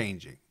starts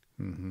changing.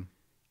 Mm-hmm.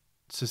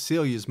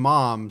 Cecilia's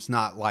mom's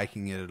not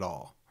liking it at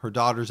all. Her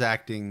daughter's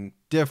acting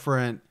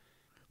different.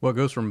 Well, it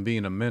goes from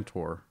being a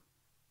mentor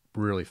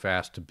really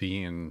fast to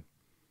being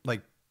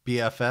like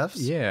BFFs.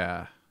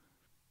 Yeah.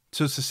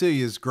 So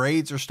Cecilia's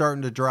grades are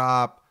starting to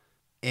drop.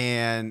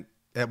 And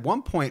at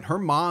one point, her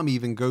mom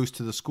even goes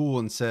to the school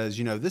and says,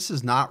 this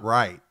is not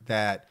right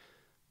that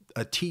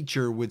a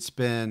teacher would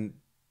spend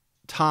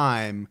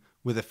time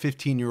with a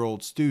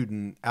 15-year-old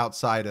student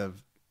outside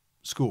of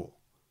school.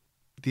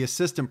 The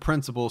assistant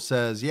principal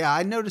says, yeah,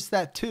 I noticed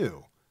that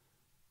too.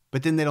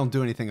 But then they don't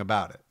do anything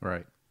about it.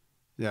 Right.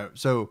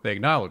 So they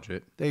acknowledge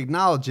it. They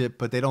acknowledge it,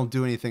 but they don't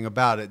do anything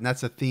about it. And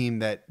that's a theme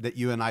that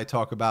you and I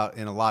talk about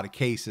in a lot of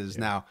cases.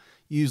 Yeah. Now,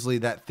 usually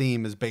that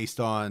theme is based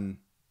on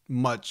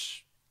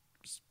much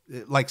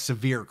like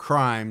severe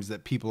crimes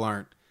that people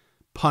aren't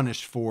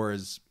punished for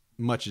as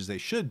much as they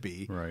should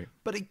be. Right.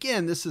 But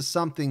again, this is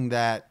something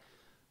that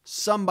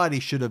somebody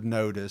should have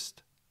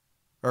noticed.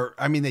 Or,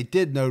 I mean, they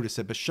did notice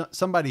it, but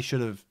somebody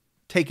should have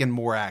taken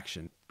more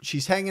action.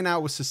 She's hanging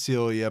out with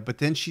Cecilia, but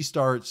then she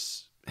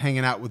starts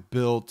hanging out with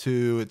Bill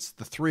too. It's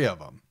the three of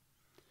them,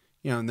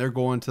 and they're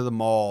going to the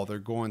mall. They're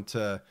going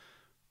to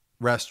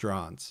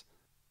restaurants.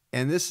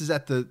 And this is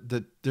at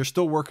they're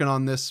still working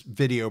on this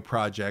video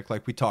project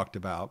like we talked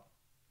about.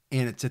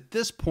 And it's at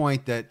this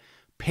point that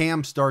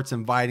Pam starts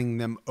inviting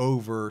them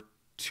over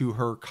to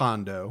her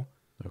condo.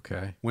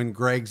 Okay. When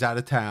Greg's out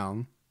of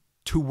town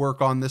to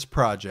work on this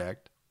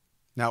project.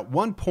 Now, at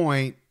one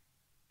point,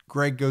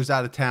 Greg goes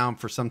out of town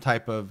for some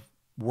type of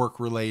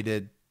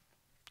work-related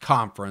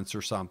conference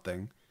or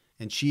something,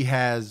 and she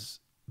has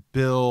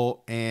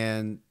Bill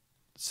and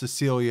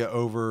Cecilia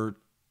over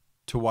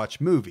to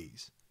watch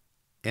movies.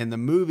 And the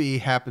movie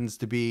happens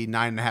to be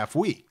 9.5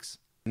 Weeks.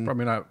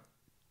 Probably not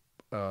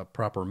a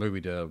proper movie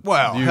to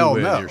view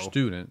with no. your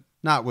student.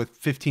 Not with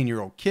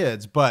 15-year-old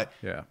kids, but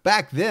yeah.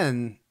 Back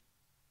then,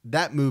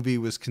 that movie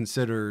was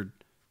considered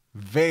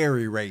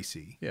very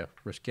racy. Yeah,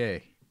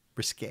 risque.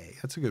 Risque.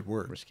 That's a good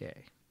word.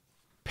 Risque.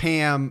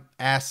 Pam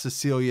asks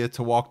Cecilia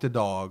to walk the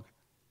dog.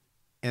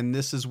 And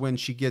this is when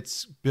she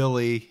gets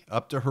Billy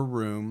up to her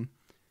room.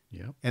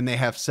 Yep. And they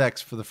have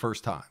sex for the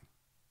first time.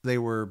 They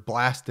were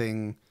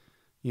blasting,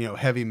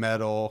 heavy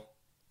metal,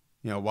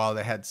 while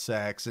they had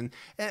sex. And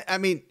I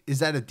mean, is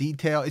that a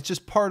detail? It's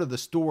just part of the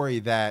story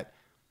that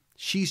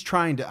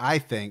I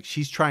think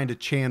she's trying to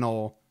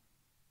channel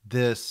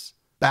this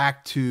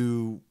back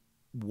to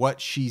what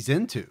she's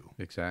into.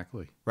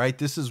 Exactly. Right?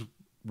 This is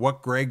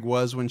what Greg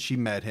was when she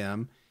met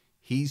him.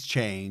 He's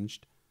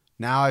changed.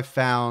 Now I've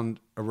found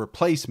a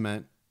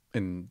replacement.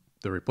 And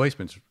the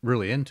replacement's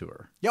really into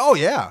her. Oh,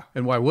 yeah.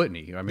 And why wouldn't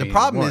he? I mean, the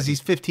problem is he's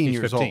 15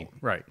 years old.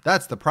 Right.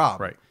 That's the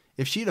problem. Right.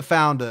 If she'd have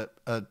found a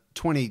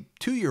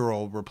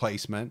 22-year-old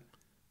replacement,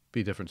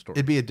 be a different story.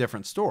 It'd be a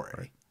different story.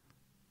 Right.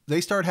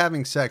 They start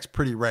having sex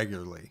pretty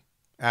regularly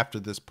after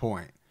this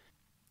point.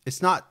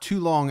 It's not too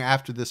long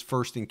after this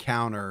first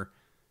encounter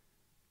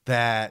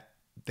that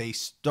they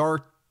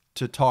start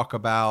to talk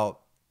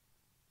about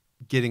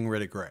getting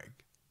rid of Greg.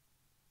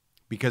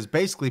 Because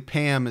basically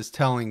Pam is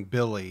telling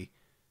Billy,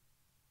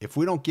 if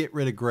we don't get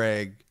rid of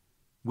Greg,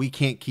 we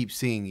can't keep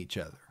seeing each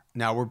other.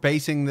 Now, we're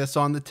basing this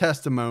on the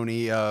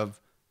testimony of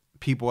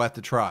people at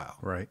the trial.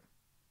 Right.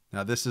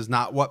 Now, this is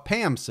not what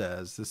Pam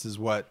says. This is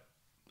what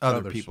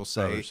other people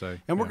say.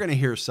 And we're yeah. going to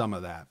hear some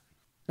of that.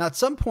 Now, at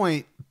some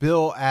point,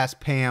 Bill asked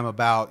Pam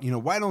about,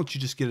 why don't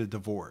you just get a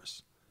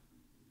divorce?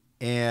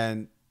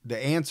 And the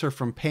answer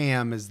from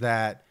Pam is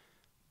that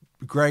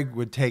Greg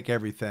would take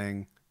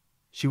everything.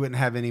 She wouldn't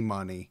have any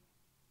money.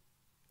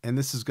 And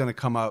this is going to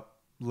come up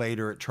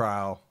later at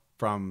trial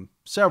from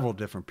several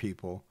different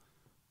people.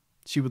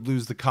 She would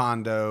lose the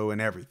condo and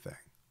everything.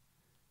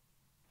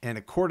 And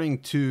according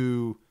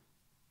to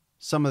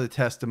some of the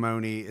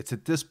testimony, it's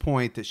at this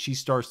point that she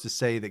starts to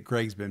say that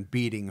Greg's been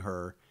beating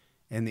her.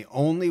 And the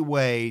only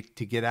way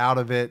to get out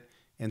of it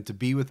and to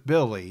be with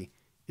Billy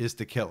is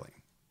to kill him.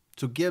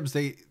 So Gibbs,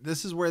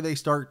 this is where they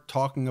start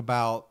talking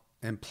about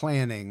and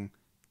planning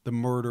the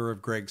murder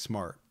of Greg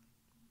Smart.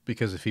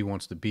 Because if he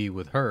wants to be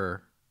with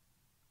her,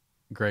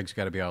 Greg's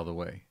got to be out of the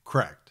way.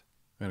 Correct.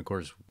 And of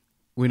course,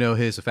 we know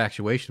his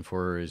infatuation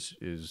for her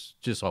is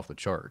just off the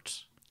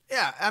charts.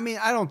 Yeah, I mean,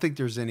 I don't think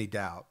there's any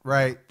doubt,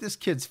 right? This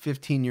kid's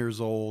 15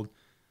 years old.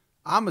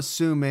 I'm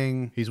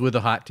assuming... He's with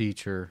a hot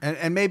teacher.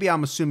 And maybe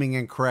I'm assuming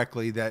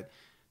incorrectly that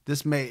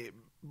this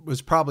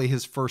was probably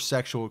his first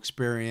sexual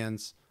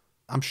experience.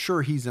 I'm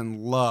sure he's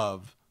in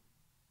love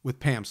with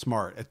Pam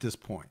Smart at this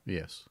point.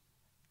 Yes.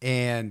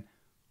 And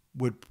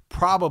would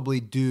probably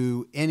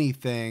do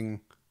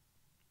anything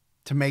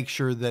to make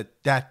sure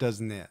that that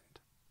doesn't end.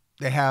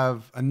 They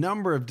have a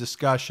number of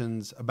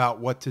discussions about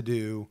what to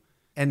do.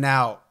 And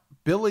now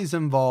Billy's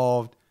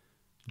involved,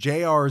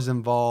 JR's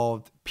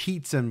involved,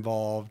 Pete's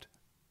involved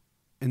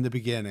in the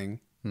beginning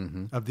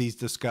of these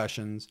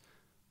discussions.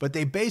 But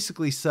they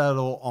basically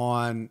settle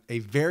on a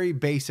very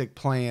basic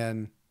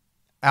plan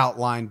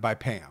outlined by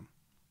Pam.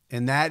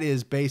 And that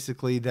is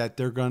basically that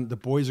the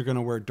boys are going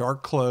to wear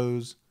dark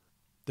clothes.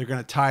 They're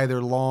going to tie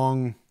their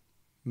long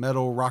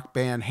metal rock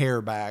band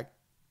hair back.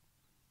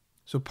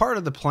 So part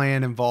of the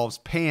plan involves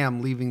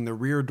Pam leaving the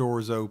rear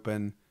doors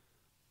open.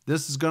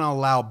 This is going to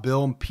allow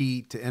Bill and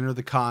Pete to enter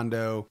the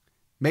condo,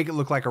 make it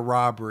look like a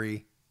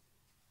robbery,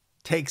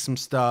 take some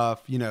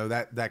stuff,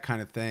 that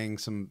kind of thing,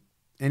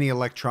 any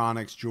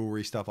electronics,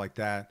 jewelry, stuff like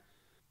that.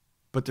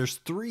 But there's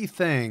 3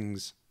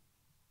 things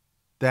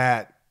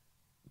that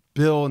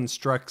Bill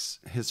instructs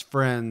his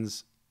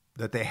friends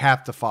that they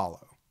have to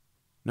follow.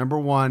 Number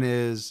 1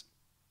 is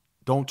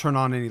don't turn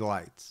on any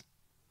lights.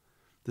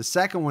 The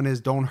second one is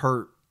don't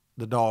hurt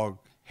the dog,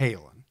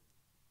 Halen.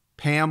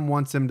 Pam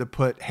wants him to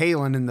put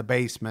Halen in the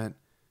basement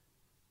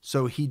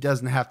so he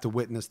doesn't have to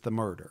witness the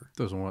murder.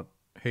 Doesn't want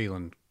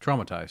Halen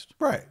traumatized.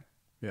 Right.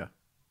 Yeah.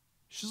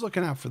 She's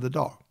looking out for the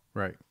dog.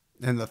 Right.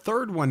 And the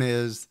third one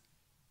is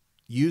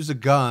use a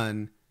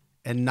gun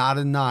and not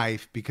a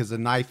knife because a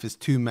knife is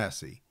too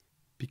messy.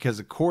 Because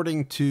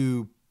according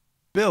to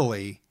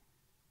Billy,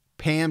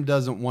 Pam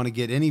doesn't want to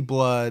get any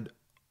blood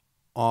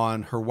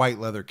on her white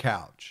leather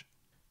couch.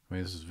 I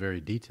mean, this is very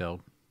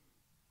detailed.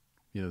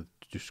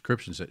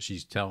 Descriptions that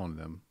she's telling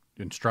them,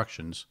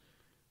 instructions,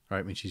 right?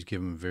 I mean, she's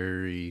given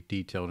very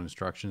detailed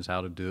instructions,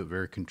 how to do it,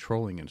 very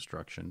controlling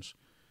instructions.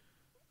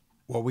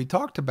 Well, we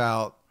talked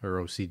about her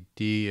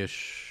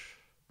OCD-ish.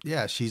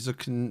 Yeah,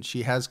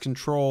 she has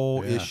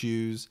control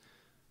issues.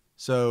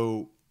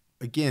 So,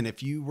 again,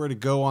 if you were to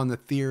go on the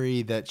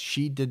theory that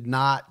she did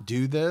not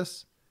do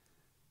this,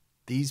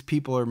 these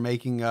people are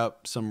making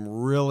up some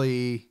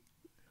really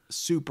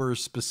super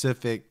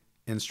specific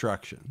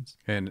instructions.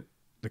 And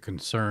the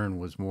concern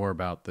was more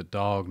about the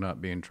dog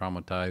not being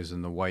traumatized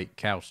and the white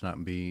couch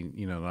not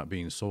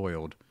being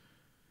soiled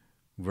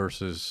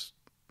versus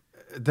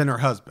than her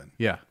husband.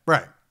 Yeah.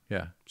 Right.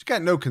 Yeah. She's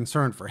got no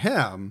concern for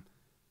him,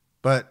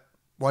 but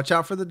watch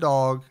out for the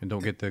dog. And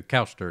don't get the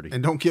couch dirty.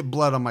 And don't get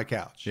blood on my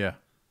couch. Yeah.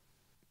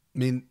 I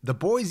mean, the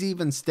boys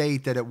even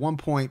state that at one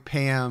point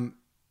Pam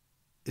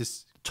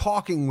is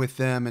talking with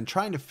them and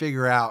trying to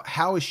figure out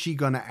how is she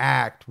going to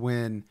act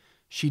when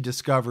she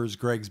discovers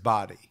Greg's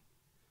body.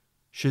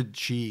 Should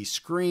she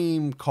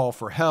scream, call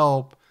for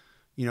help,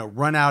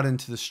 run out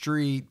into the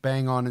street,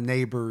 bang on a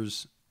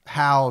neighbor's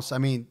house? I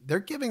mean, they're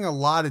giving a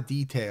lot of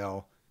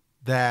detail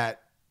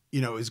that,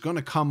 is going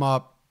to come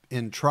up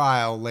in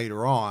trial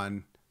later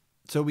on.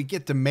 So we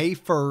get to May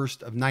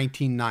 1st of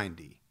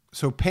 1990.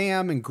 So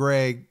Pam and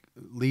Greg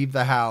leave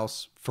the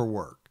house for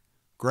work.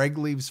 Greg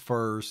leaves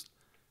first,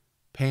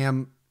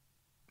 Pam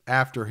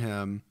after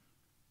him.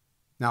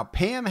 Now,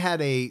 Pam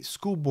had a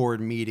school board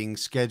meeting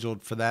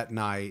scheduled for that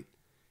night.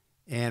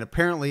 And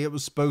apparently it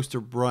was supposed to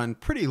run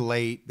pretty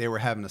late. They were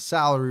having a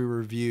salary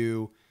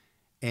review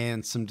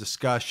and some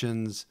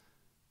discussions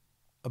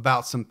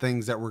about some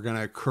things that were going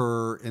to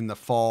occur in the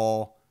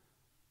fall.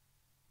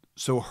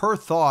 So her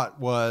thought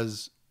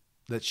was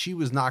that she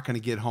was not going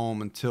to get home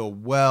until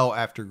well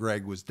after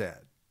Greg was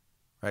dead.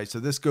 Right? So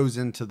this goes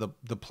into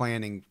the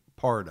planning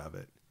part of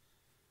it.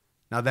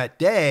 Now that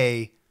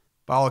day,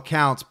 by all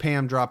accounts,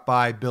 Pam dropped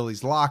by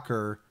Billy's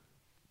locker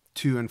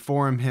to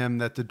inform him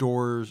that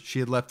she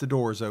had left the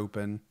doors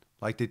open,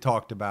 like they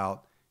talked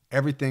about.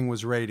 Everything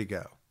was ready to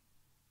go.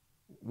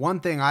 One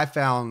thing I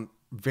found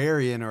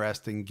very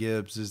interesting,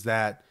 Gibbs, is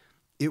that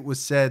it was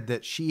said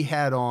that she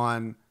had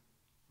on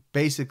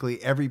basically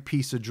every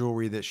piece of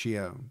jewelry that she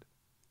owned.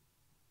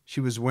 She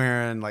was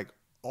wearing like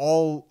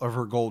all of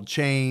her gold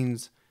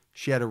chains.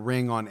 She had a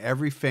ring on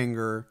every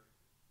finger.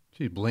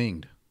 She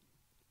blinged.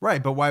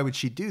 Right, but why would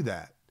she do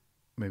that?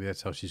 Maybe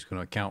that's how she's going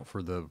to account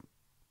for the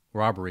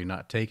robbery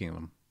not taking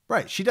them.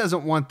 Right. She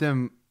doesn't want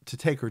them to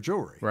take her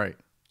jewelry. Right.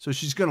 So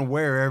she's going to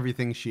wear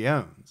everything she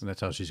owns. And that's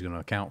how she's going to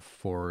account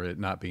for it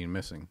not being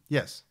missing.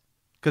 Yes.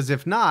 Because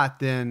if not,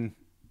 then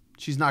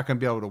she's not going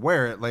to be able to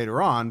wear it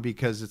later on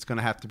because it's going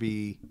to have to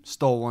be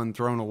stolen,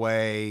 thrown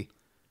away,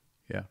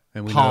 yeah,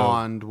 and we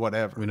pawned,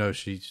 whatever. We know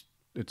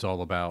it's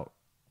all about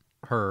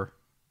her,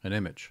 an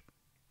image.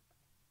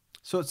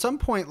 So at some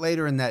point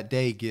later in that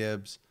day,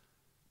 Gibbs,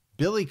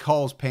 Billy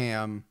calls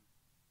Pam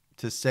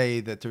to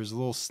say that there's a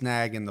little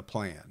snag in the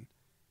plan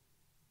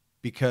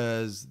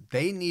because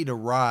they need a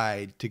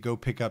ride to go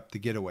pick up the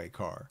getaway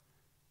car,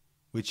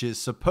 which is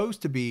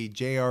supposed to be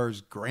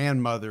JR's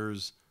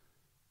grandmother's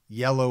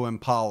yellow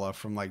Impala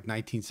from like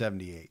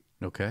 1978.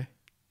 Okay.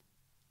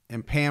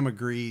 And Pam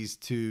agrees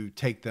to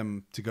take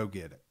them to go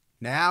get it.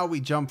 Now we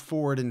jump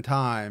forward in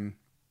time.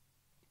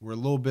 We're a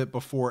little bit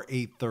before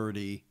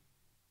 8:30,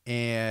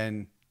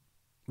 and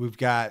we've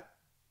got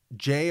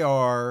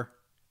JR,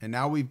 and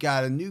now we've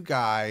got a new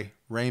guy,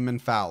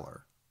 Raymond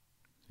Fowler.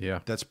 Yeah.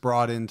 That's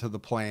brought into the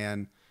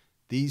plan.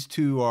 These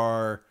two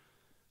are,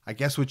 I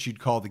guess, what you'd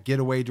call the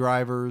getaway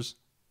drivers.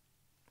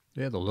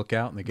 Yeah, the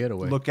lookout and the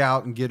getaway.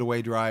 Lookout and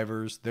getaway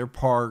drivers. They're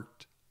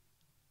parked.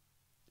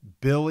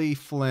 Billy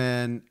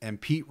Flynn and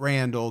Pete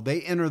Randall,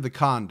 they enter the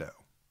condo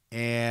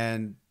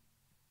and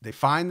they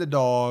find the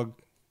dog.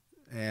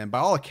 And by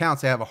all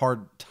accounts, they have a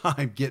hard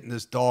time getting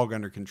this dog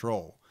under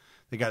control.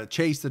 They got to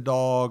chase the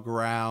dog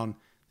around.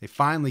 They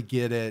finally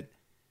get it,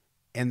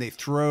 and they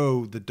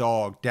throw the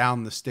dog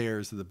down the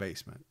stairs of the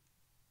basement.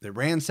 They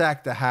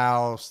ransack the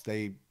house.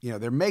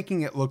 They're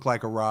making it look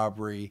like a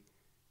robbery.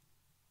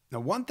 Now,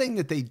 one thing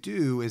that they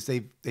do is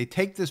they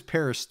take this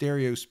pair of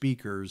stereo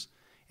speakers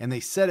and they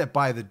set it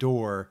by the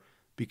door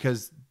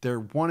because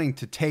they're wanting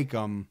to take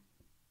them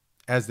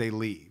as they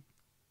leave.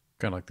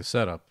 Kind of like the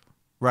setup.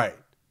 Right.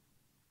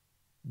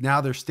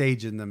 Now they're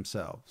staging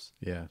themselves.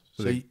 Yeah.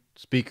 So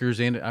speakers,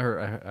 and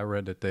I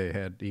read that they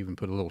had even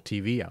put a little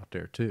TV out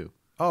there too.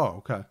 Oh,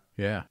 okay.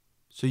 Yeah.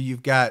 So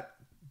you've got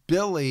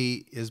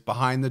Billy is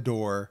behind the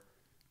door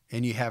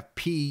and you have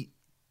Pete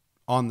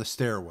on the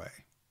stairway.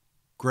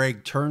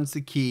 Greg turns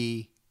the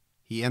key.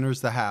 He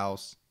enters the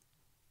house.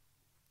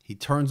 He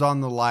turns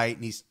on the light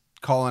and he's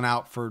calling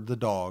out for the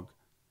dog.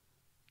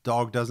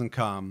 Dog doesn't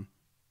come.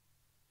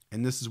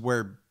 And this is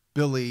where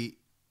Billy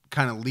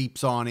kind of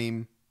leaps on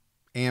him,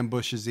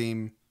 ambushes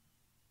him.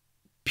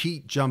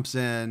 Pete jumps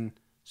in.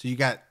 So you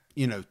got,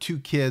 two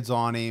kids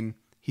on him.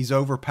 He's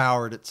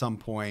overpowered at some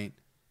point.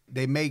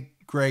 They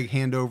make Greg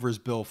hand over his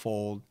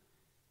billfold.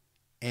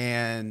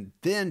 And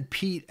then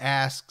Pete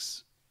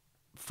asks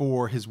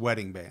for his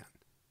wedding band.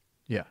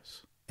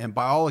 Yes. And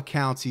by all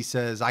accounts, he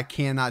says, I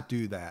cannot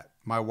do that.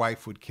 My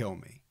wife would kill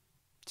me.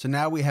 So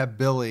now we have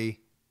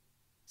Billy.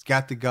 He's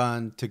got the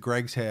gun to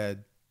Greg's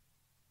head.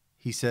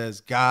 He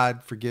says,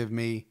 God, forgive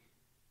me.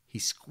 He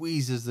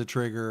squeezes the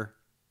trigger.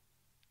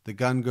 The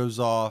gun goes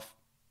off.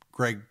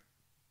 Greg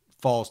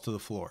falls to the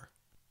floor.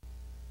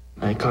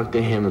 I cocked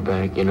the hammer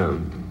back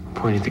and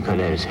pointed the gun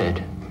at his head.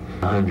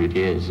 100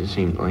 years, it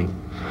seemed like.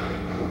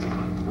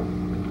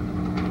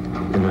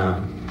 And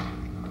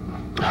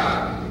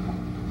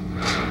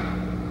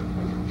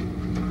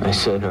I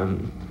said,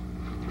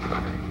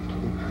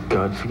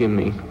 God, forgive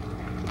me.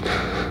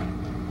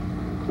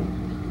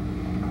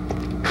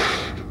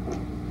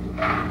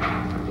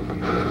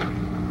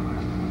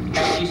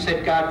 She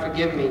said, God,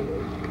 forgive me.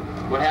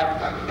 What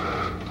happened?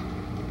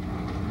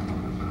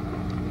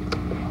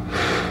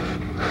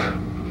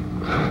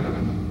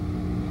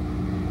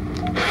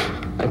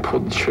 I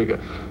pulled the trigger.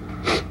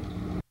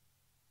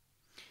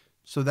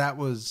 So that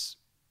was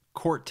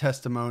court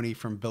testimony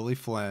from Billy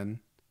Flynn,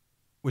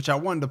 which I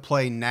wanted to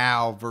play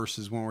now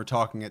versus when we're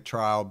talking at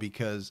trial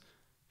because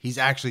he's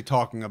actually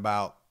talking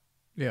about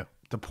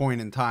the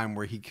point in time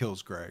where he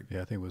kills Greg.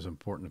 Yeah, I think it was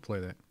important to play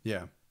that.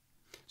 Yeah.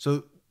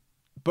 So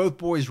both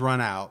boys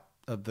run out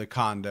of the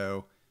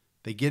condo.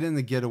 They get in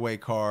the getaway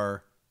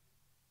car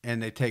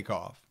and they take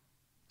off.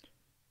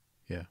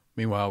 Yeah.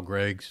 Meanwhile,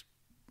 Greg's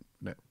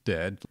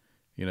dead.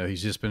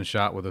 He's just been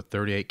shot with a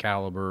 .38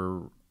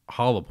 caliber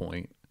hollow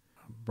point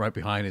right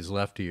behind his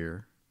left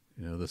ear.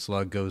 The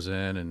slug goes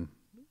in and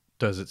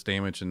does its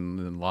damage and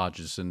then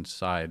lodges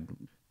inside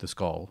the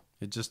skull.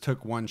 It just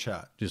took one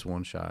shot. Just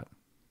one shot.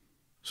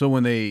 So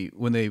when they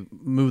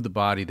move the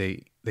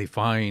body, they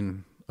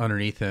find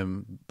underneath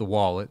him the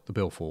wallet, the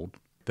billfold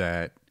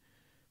that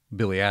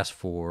Billy asked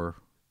for,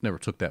 never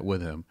took that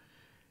with him.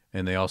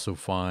 And they also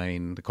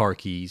find the car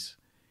keys,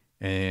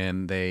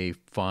 and they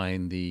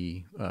find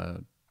the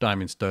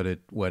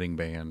diamond-studded wedding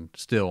band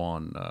still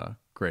on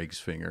Greg's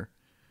finger.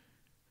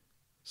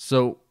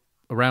 So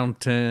around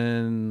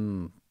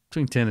between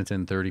 10 and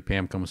 10:30,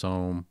 Pam comes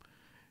home.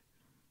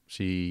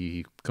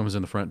 She comes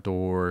in the front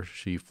door.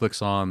 She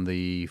flicks on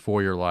the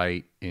foyer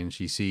light, and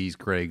she sees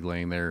Greg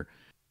laying there.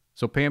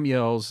 So Pam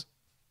yells,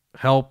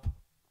 "Help,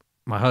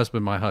 my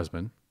husband, my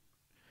husband."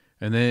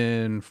 And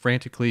then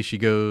frantically she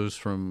goes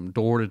from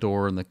door to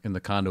door in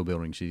the condo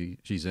building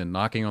she's in,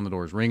 knocking on the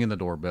doors, ringing the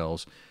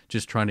doorbells,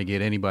 just trying to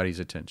get anybody's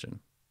attention.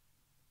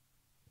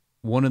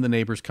 One of the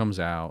neighbors comes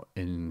out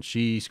and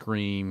she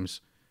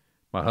screams,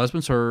 "My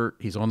husband's hurt.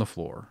 He's on the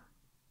floor."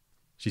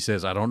 She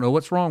says, "I don't know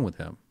what's wrong with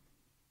him."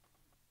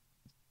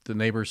 The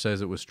neighbor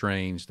says it was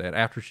strange that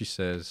after she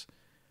says,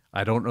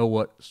 "I don't know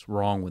what's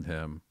wrong with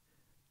him,"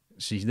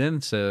 she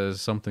then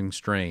says something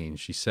strange.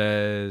 She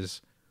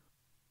says,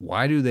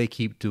 "Why do they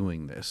keep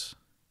doing this?"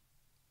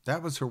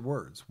 That was her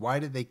words. Why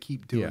did they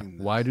keep doing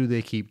this? Why do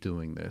they keep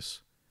doing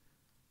this?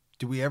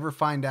 Do we ever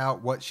find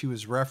out what she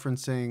was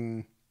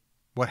referencing,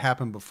 what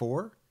happened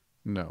before?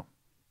 No.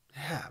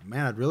 Yeah,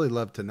 man, I'd really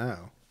love to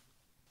know.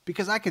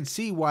 Because I could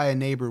see why a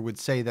neighbor would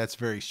say that's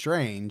very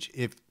strange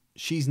if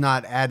she's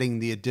not adding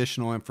the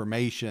additional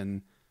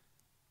information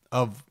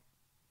of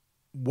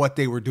what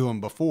they were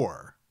doing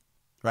before,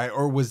 right?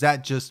 Or was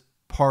that just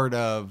part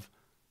of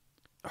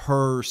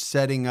her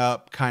setting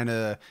up kind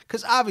of,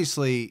 because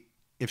obviously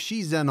if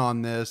she's in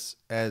on this,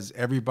 as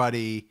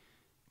everybody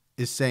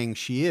is saying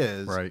she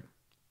is, right,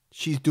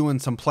 she's doing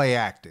some play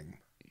acting.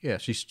 Yeah,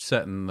 she's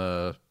setting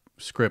the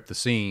script, the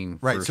scene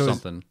right, for so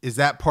something. Is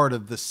that part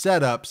of the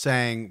setup,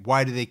 saying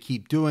why do they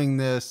keep doing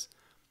this,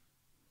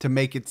 to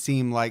make it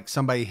seem like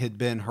somebody had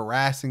been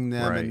harassing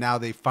them, right, and now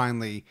they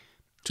finally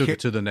took it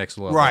to the next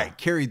level, right,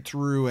 carried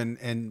through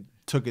and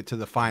took it to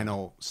the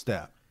final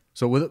step.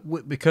 So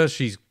because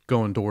she's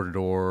going door to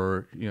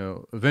door,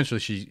 eventually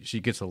she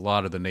gets a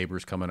lot of the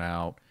neighbors coming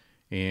out,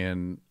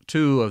 and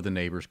 2 of the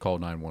neighbors call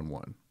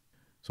 911.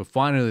 So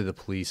finally the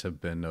police have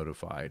been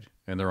notified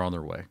and they're on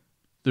their way.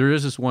 There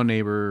is this one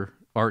neighbor,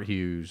 Art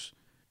Hughes,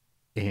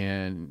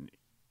 and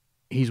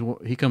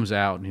he comes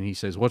out and he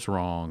says, "What's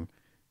wrong?"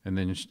 And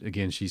then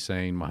again she's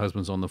saying, "My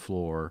husband's on the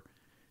floor."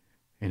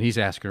 And he's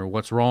asking her,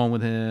 "What's wrong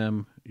with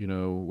him?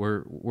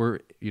 Where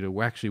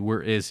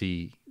is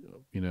he?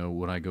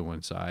 When I go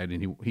inside,"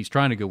 and he's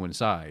trying to go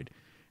inside,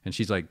 and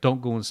she's like,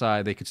 "Don't go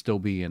inside. They could still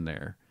be in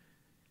there."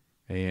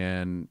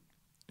 And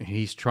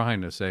he's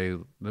trying to say,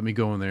 "Let me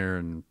go in there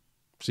and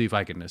see if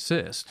I can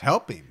assist,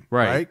 help him."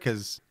 Right.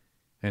 Because,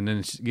 and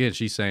then again,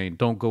 she's saying,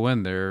 "Don't go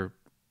in there.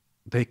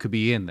 They could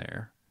be in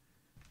there."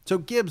 So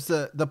Gibbs,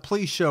 the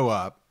police show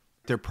up.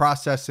 They're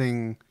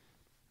processing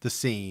the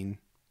scene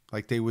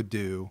like they would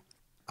do.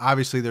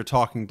 Obviously, they're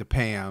talking to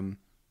Pam,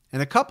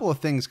 and a couple of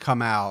things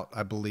come out,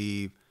 I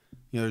believe.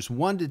 There's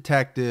one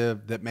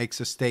detective that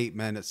makes a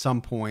statement at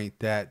some point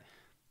that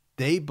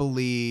they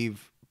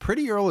believe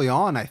pretty early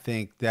on, I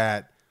think,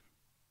 that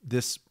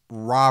this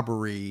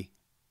robbery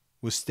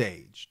was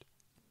staged.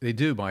 They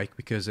do, Mike,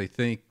 because they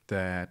think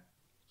that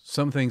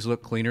some things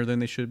look cleaner than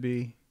they should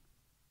be.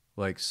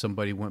 Like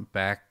somebody went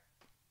back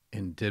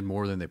and did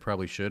more than they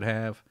probably should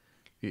have.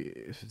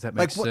 If that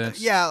makes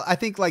sense. Yeah, I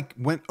think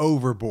went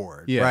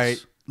overboard,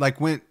 yes, right?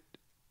 Went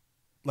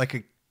like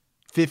a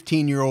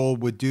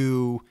 15-year-old would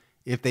do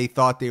if they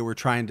thought they were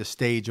trying to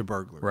stage a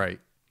burglary. Right.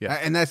 Yeah.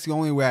 And that's the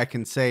only way I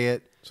can say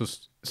it. So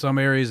some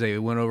areas they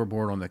went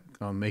overboard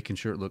on making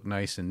sure it looked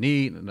nice and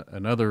neat, and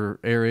in other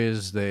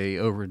areas they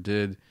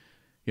overdid.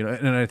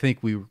 And I think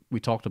we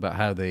talked about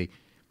how they,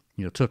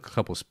 took a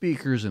couple of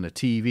speakers and a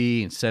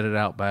TV and set it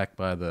out back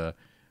by the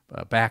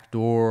back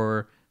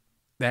door.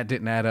 That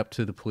didn't add up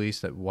to the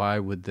police. That why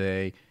would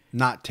they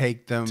not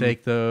take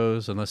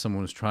those unless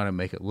someone was trying to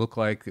make it look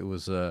like it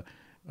was a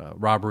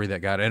robbery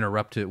that got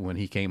interrupted when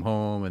he came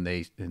home, and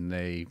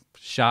they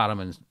shot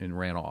him and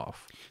ran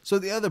off. So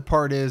the other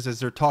part is, as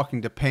they're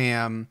talking to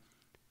Pam,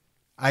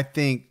 I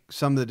think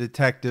some of the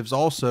detectives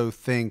also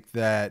think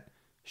that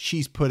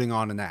she's putting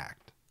on an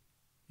act.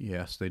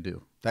 Yes, they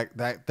do.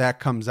 That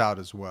comes out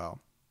as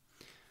well.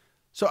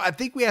 So I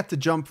think we have to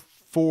jump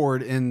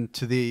forward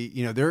into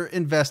they're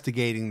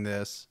investigating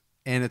this,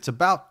 and it's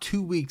about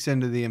 2 weeks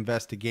into the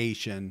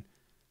investigation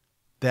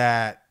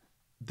that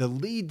the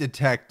lead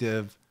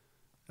detective,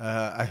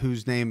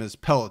 whose name is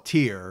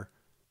Pelletier,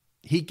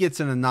 he gets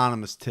an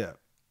anonymous tip.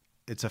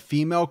 It's a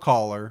female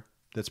caller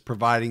that's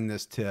providing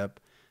this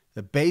tip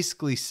that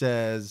basically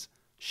says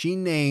she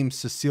named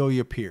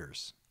Cecilia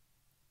Pierce,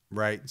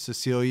 right?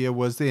 Cecilia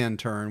was the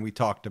intern we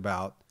talked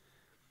about.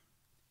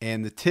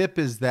 And the tip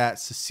is that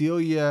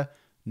Cecilia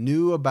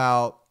knew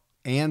about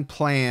and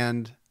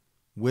planned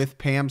with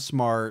Pam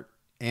Smart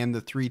and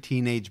the 3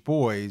 teenage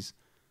boys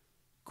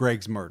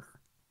Greg's murder.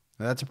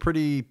 Now, that's a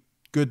pretty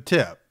good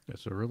tip.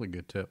 That's a really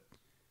good tip.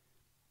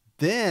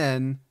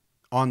 Then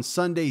on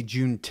Sunday,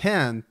 June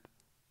 10th,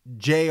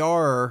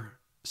 JR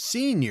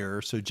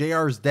Sr., so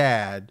JR's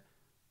dad,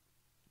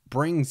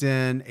 brings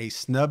in a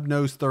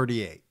snub-nosed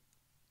 .38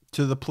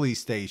 to the police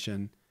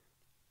station,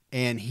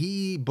 and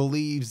he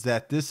believes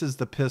that this is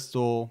the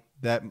pistol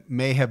that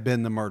may have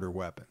been the murder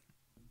weapon.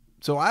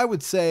 So I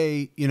would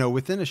say,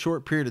 within a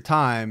short period of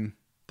time,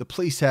 the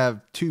police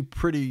have 2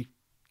 pretty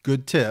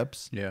good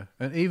tips. Yeah,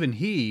 and even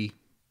he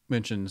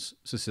mentions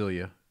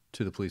Cecilia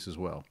to the police as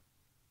well.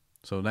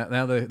 So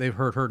now they've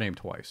heard her name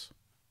twice.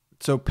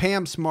 So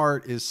Pam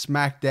Smart is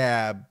smack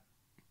dab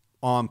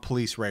on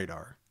police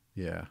radar.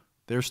 Yeah.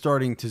 They're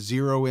starting to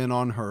zero in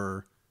on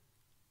her.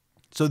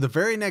 So the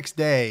very next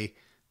day,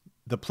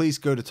 the police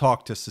go to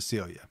talk to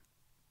Cecilia.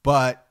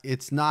 But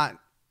it's not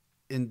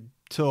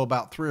until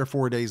about 3 or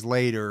 4 days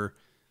later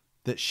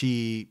that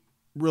she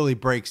really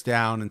breaks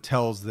down and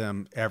tells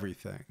them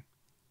everything.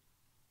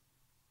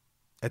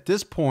 At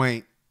this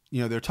point,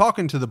 they're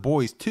talking to the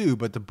boys too,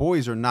 but the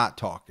boys are not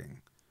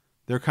talking.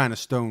 They're kind of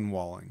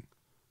stonewalling.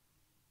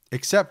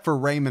 Except for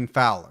Raymond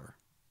Fowler,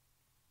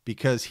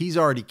 because he's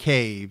already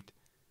caved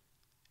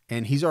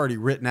and he's already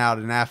written out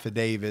an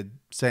affidavit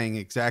saying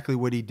exactly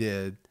what he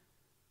did.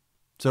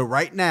 So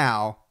right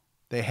now,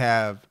 they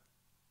have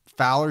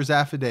Fowler's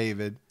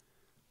affidavit.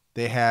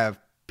 They have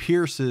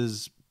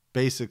Pierce's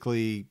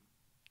basically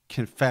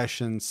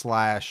confession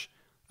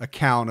 /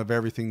 account of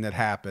everything that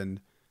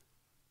happened.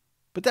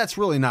 But that's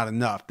really not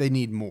enough. They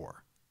need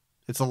more.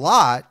 It's a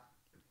lot,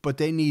 but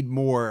they need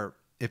more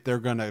if they're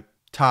going to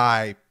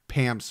tie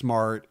Pam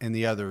Smart and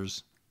the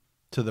others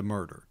to the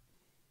murder.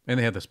 And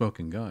they have the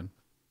smoking gun.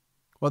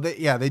 Well,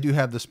 they do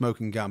have the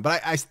smoking gun.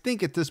 But I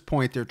think at this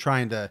point they're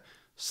trying to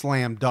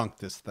slam dunk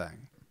this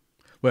thing.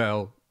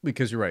 Well,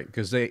 because you're right.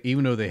 Because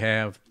even though they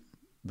have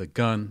the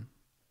gun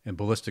and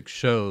ballistics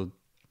showed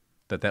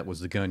that was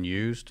the gun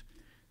used,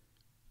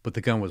 but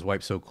the gun was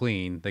wiped so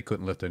clean they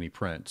couldn't lift any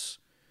prints.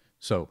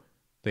 So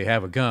they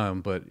have a gun,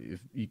 but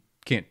if you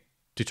can't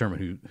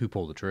determine who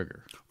pulled the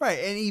trigger. Right.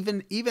 And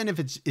even if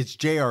it's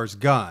JR's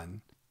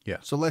gun. Yeah.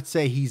 So let's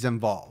say he's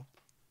involved.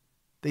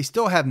 They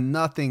still have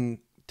nothing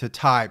to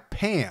tie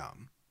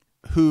Pam,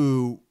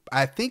 who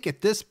I think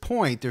at this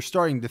point they're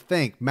starting to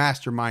think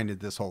masterminded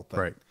this whole thing.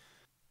 Right.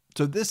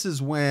 So this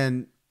is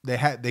when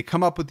they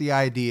come up with the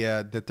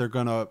idea that they're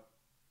going to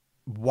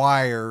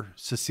wire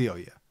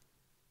Cecilia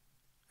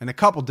in a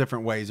couple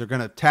different ways. They're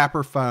going to tap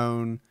her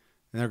phone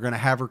and they're going to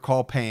have her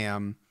call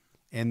Pam.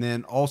 And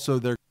then also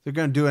they're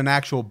going to do an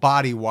actual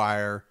body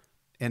wire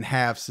and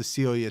have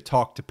Cecilia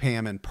talk to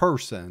Pam in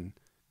person.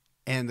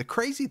 And the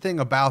crazy thing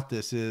about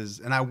this is,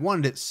 and I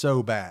wanted it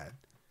so bad.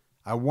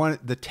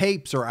 The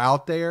tapes are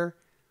out there,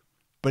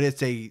 but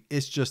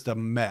it's just a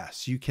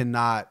mess. You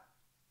cannot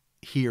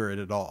hear it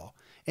at all.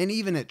 And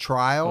even at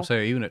trial, I'll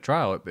say even at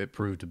trial, it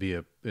proved to be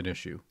an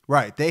issue.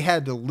 Right. They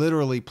had to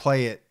literally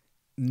play it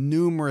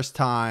numerous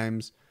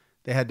times.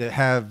 They had to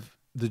have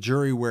the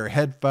jury wear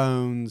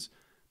headphones.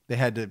 They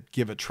had to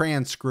give a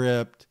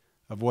transcript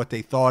of what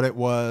they thought it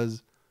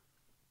was.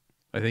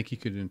 I think you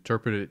could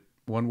interpret it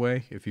one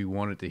way. If you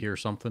wanted to hear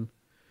something,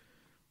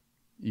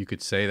 you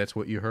could say that's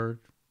what you heard,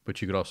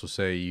 but you could also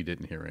say you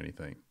didn't hear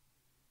anything.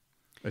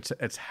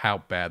 It's how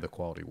bad the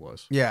quality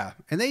was. Yeah.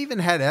 And they even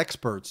had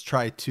experts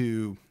try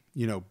to,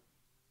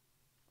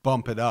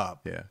 bump it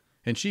up. Yeah.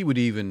 And she would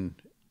even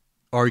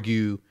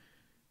argue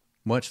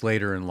much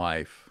later in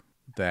life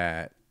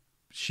that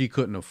she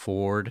couldn't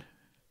afford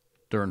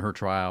during her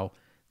trial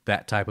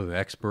that type of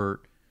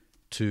expert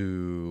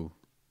to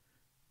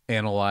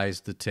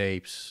analyze the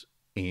tapes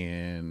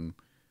and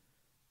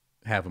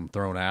have them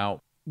thrown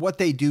out. What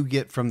they do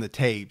get from the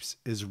tapes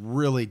is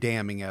really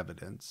damning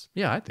evidence.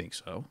 Yeah, I think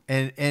so.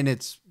 And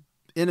it's,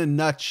 in a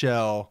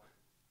nutshell,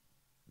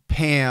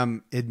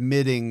 Pam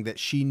admitting that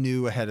she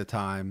knew ahead of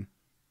time,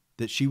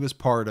 that she was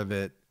part of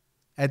it.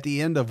 At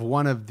the end of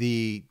one of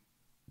the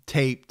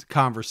taped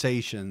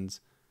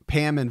conversations,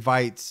 Pam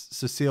invites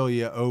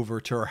Cecilia over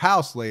to her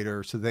house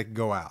later so they can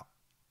go out.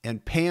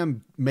 And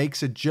Pam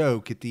makes a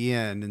joke at the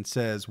end and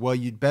says, well,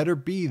 you'd better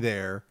be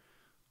there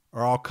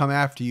or I'll come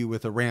after you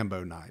with a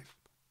Rambo knife.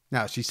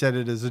 Now, she said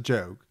it as a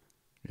joke,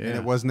 and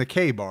it wasn't a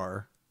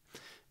K-bar.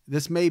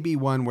 This may be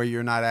one where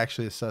you're not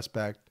actually a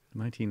suspect.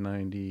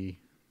 1990.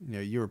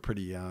 You were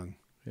pretty young.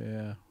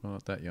 Yeah, well,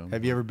 not that young.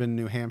 Have you ever been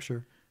to New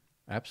Hampshire?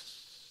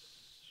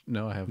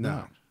 No, I have No.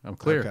 not. I'm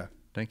clear. Okay.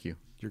 Thank you.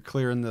 You're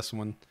clear in this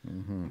one.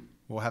 Mm-hmm.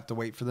 We'll have to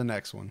wait for the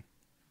next one.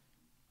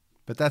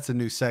 But that's a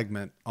new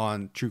segment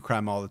on True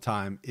Crime All the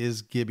Time.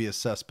 Is Gibby a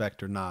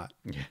suspect or not?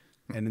 Yeah.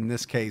 And in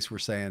this case, we're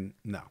saying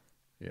no.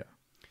 Yeah.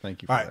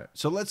 Thank you for All right. that.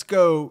 So let's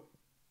go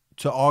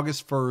to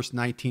August 1st,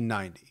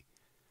 1990.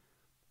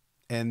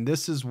 And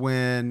this is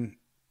when,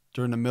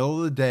 during the middle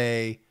of the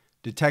day,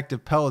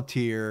 Detective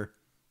Pelletier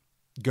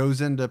goes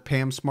into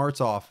Pam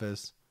Smart's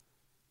office.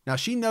 Now,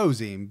 she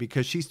knows him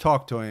because she's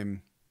talked to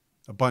him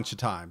a bunch of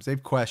times.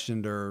 They've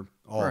questioned her,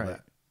 all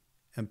that.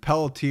 And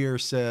Pelletier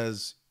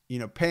says,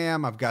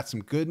 Pam, I've got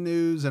some good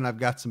news and I've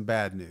got some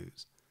bad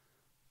news.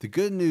 The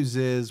good news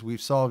is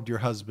we've solved your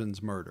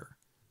husband's murder.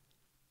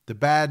 The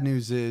bad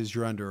news is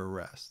you're under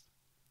arrest.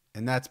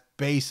 And that's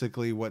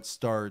basically what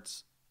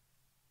starts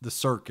the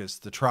circus,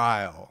 the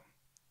trial,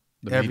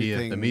 the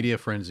media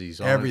frenzies,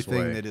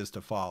 everything that is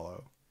to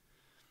follow.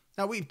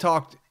 Now, we've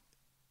talked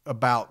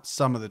about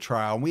some of the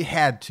trial, and we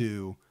had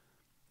to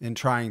in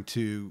trying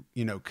to,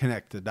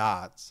 connect the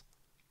dots.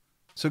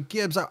 So,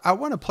 Gibbs, I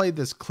want to play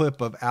this clip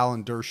of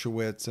Alan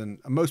Dershowitz, and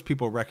most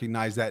people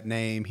recognize that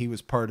name. He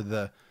was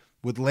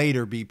would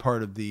later be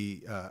part of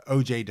the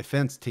OJ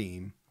defense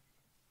team.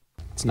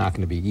 it's not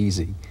going to be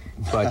easy.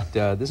 But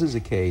this is a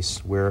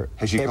case where...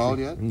 Has she called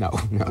yet? No,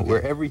 okay.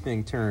 Where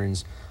everything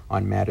turns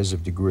on matters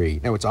of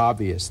degree. Now, it's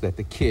obvious that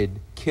the kid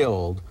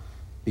killed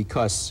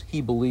because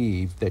he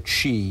believed that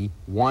she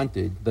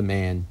wanted the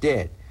man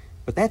dead.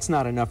 But that's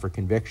not enough for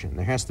conviction.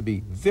 There has to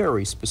be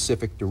very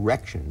specific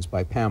directions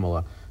by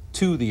Pamela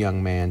to the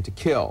young man to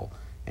kill.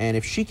 And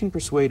if she can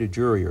persuade a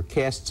jury or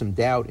cast some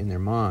doubt in their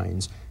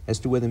minds as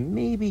to whether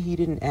maybe he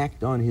didn't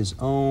act on his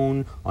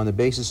own on the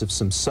basis of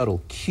some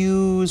subtle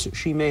cues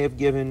she may have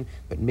given,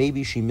 but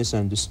maybe she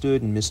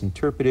misunderstood and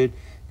misinterpreted,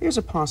 there's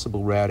a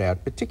possible route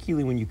out,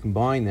 particularly when you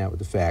combine that with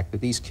the fact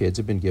that these kids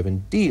have been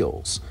given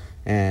deals,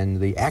 and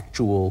the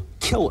actual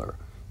killer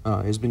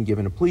has been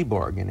given a plea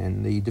bargain,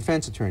 and the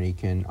defense attorney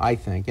can, I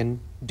think, and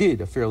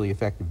did a fairly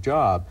effective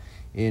job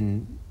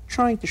in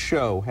trying to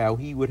show how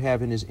he would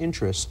have in his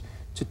interest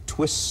to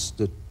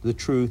twist the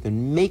truth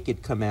and make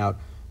it come out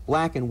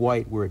black and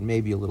white where it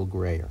may be a little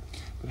grayer.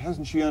 But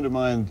hasn't she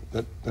undermined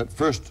that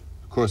first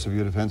course of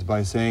your defense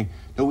by saying,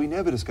 no, we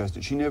never discussed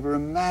it. She never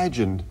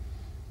imagined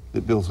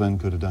that Bill Flynn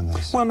could have done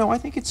this. Well, no, I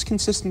think it's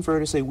consistent for her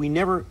to say we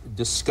never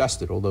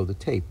discussed it, although the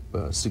tape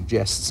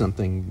suggests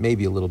something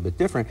maybe a little bit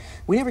different.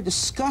 We never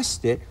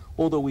discussed it,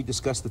 although we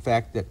discussed the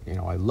fact that, you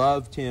know, I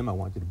loved him, I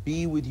wanted to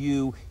be with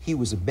you, he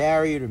was a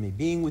barrier to me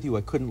being with you,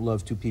 I couldn't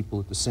love two people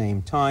at the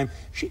same time.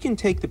 She can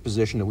take the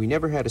position that we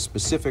never had a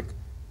specific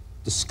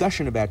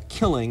discussion about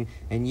killing,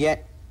 and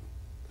yet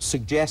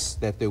suggests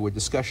that there were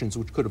discussions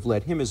which could have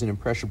led him as an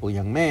impressionable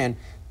young man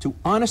to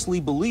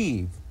honestly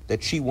believe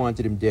that she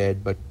wanted him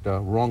dead, but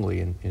wrongly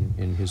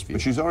in his view.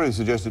 But she's already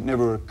suggested it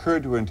never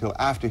occurred to her until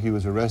after he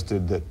was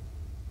arrested that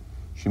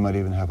she might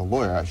even have a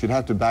lawyer. She'd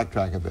have to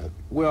backtrack a bit.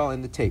 Well,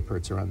 and the tape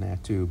hurts her on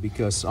that, too,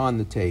 because on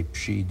the tape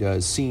she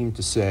does seem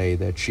to say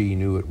that she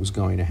knew it was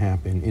going to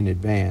happen in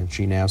advance.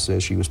 She now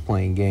says she was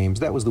playing games.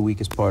 That was the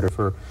weakest part of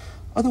her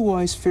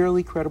otherwise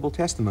fairly credible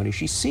testimony.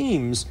 She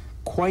seems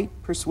quite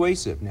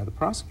persuasive. Now, the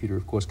prosecutor,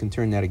 of course, can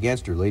turn that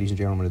against her. Ladies and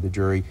gentlemen of the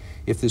jury,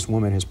 if this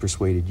woman has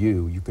persuaded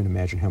you, you can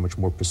imagine how much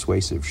more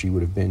persuasive she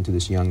would have been to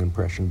this young,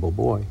 impressionable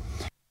boy.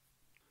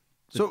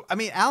 So, I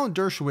mean, Alan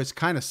Dershowitz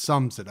kind of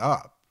sums it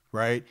up,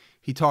 right?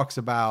 He talks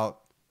about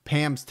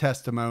Pam's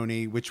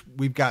testimony, which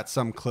we've got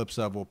some clips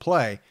of, we'll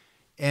play,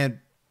 and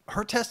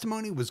her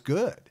testimony was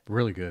good.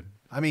 Really good.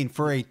 I mean,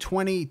 for a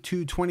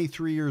 22,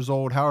 23 years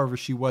old, however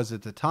she was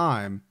at the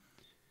time,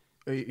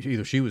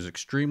 either she was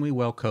extremely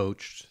well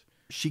coached.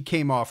 She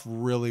came off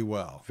really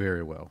well.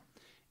 Very well.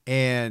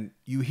 And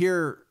you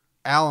hear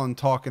Alan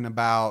talking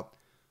about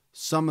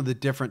some of the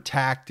different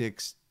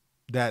tactics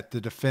that the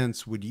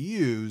defense would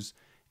use.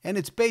 And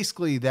it's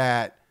basically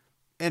that,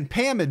 and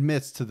Pam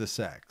admits to the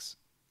sex,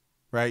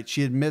 right?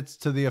 She admits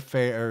to the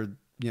affair,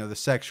 you know, the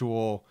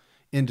sexual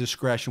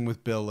indiscretion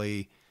with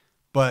Billy.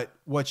 But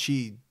what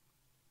she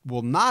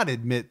will not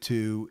admit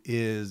to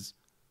is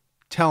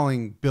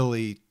telling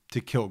Billy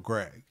to kill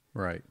Greg.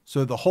 Right.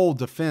 So the whole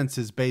defense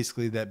is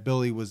basically that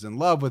Billy was in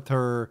love with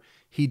her.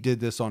 He did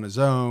this on his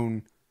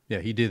own. Yeah,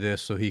 he did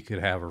this so he could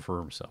have her for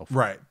himself.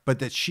 Right. But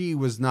that she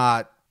was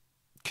not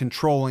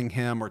controlling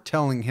him or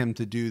telling him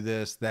to do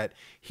this, that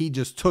he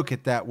just took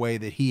it that way,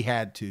 that he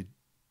had to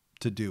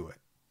do it.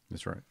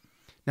 That's right.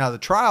 Now, the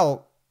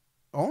trial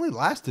only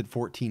lasted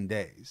 14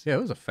 days. Yeah,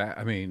 it was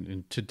I mean,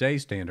 in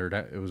today's standard,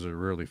 it was a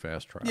really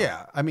fast trial.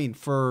 Yeah. I mean,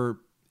 for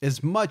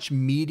as much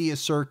media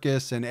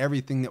circus and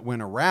everything that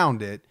went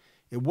around it,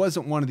 it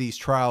wasn't one of these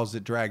trials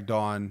that dragged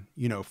on,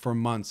 you know, for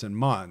months and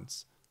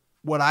months.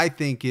 What I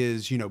think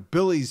is, you know,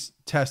 Billy's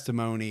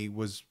testimony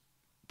was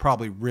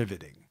probably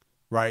riveting,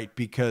 right?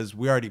 Because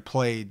we already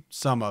played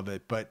some of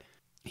it, but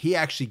he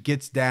actually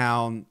gets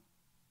down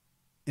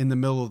in the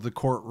middle of the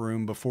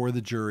courtroom before the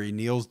jury,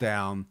 kneels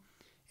down,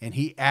 and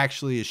he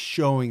actually is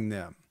showing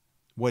them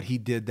what he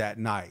did that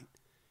night.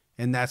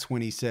 And that's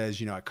when he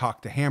says, you know, I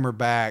cocked the hammer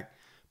back,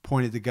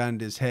 pointed the gun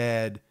to his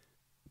head,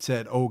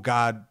 said, "Oh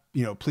God,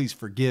 you know, please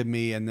forgive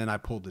me," and then I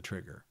pulled the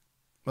trigger.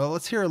 Well,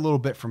 let's hear a little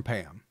bit from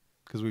Pam,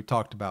 because we've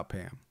talked about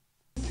Pam.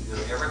 Did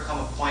there ever come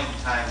a point in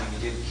time when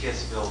you did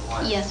kiss Bill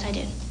Flynn? Yes, I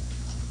did.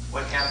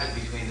 What happened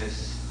between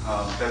this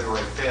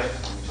February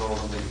 5th when you told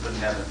him that you couldn't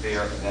have an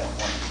affair at that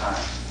point in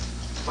time?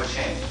 What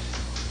changed?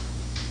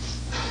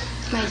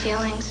 My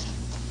feelings.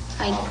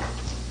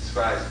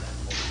 Describe it.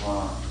 What's going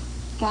on?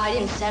 Well, I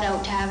didn't set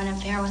out to have an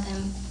affair with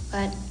him,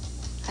 but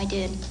I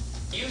did.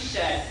 You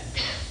said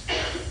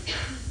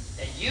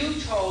that you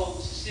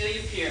told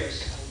Cecilia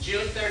Pierce on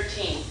June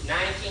 13,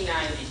 1990,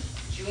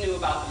 that you knew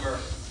about the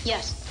murder.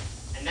 Yes.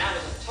 And that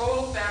was a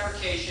total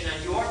fabrication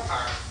on your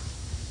part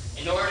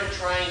in order to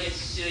try and get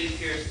Cecilia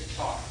Pierce to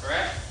talk,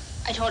 correct?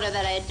 I told her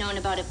that I had known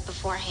about it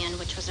beforehand,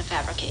 which was a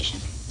fabrication.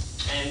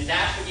 And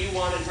that's what you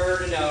wanted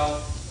her to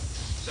know,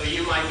 so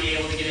you might be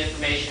able to get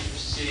information from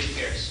Cecilia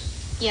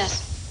Pierce.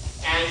 Yes.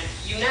 And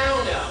you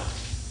now know,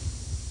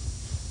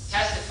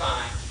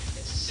 testifying,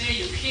 that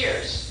Cecilia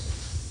Pierce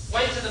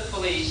went to the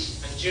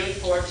police on June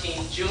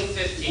 14th, June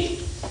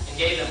 15th, and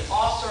gave them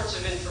all sorts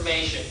of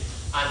information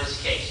on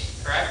this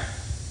case, correct?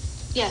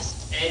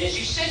 Yes. And as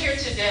you sit here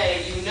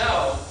today, you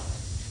know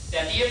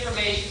that the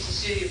information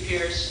Cecilia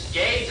Pierce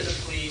gave to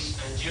the police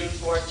on June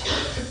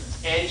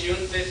 14th and June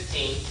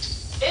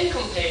 15th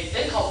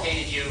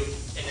inculpated you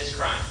in this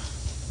crime.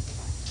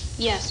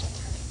 Yes.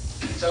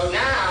 So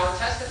now,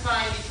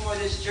 testifying before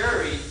this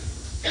jury,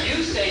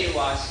 you say to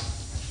us,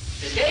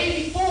 the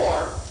day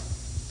before,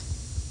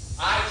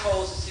 I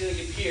told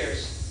Cecilia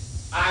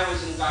Pierce I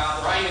was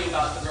involved, or I knew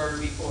about the murder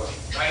before,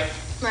 right?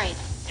 Right.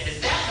 And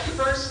is that the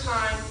first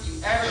time you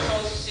ever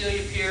told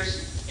Cecilia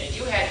Pierce that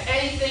you had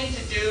anything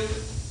to do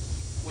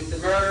with the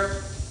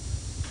murder?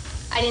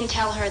 I didn't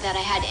tell her that I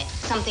had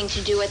something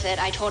to do with it.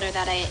 I told her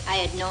that I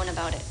had known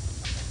about it.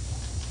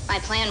 My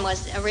plan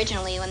was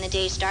originally, when the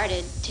day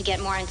started, to get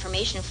more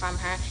information from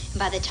her. And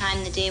by the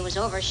time the day was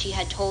over, she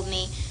had told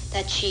me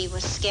that she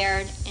was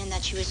scared and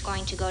that she was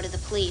going to go to the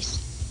police.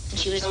 And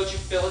she was... told you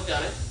Bill had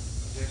done it?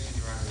 Objection,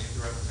 Your Honor.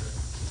 Interrupted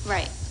her.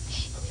 Right.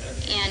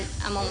 Okay. And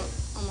I'm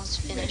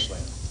almost finished.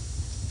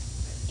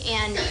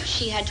 And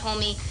she had told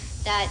me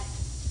that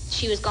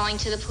she was going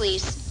to the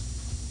police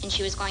and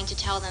she was going to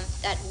tell them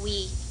that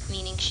we,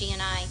 meaning she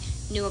and I,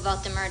 knew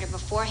about the murder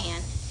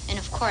beforehand. And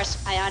of course,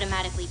 I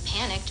automatically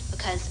panicked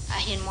because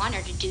I didn't want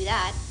her to do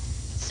that.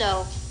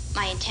 So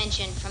my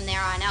intention from there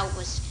on out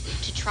was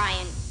to try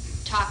and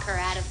talk her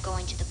out of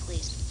going to the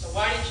police. So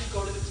why didn't you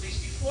go to the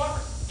police before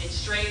and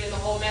straighten the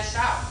whole mess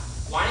out?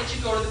 Why didn't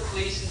you go to the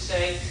police and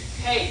say,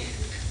 hey,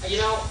 you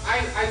know,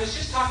 I was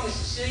just talking to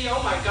Cecilia.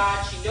 Oh, my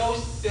God, she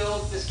knows Bill,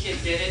 this kid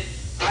did it.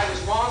 I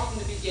was wrong from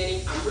the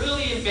beginning. I'm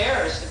really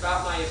embarrassed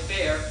about my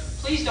affair.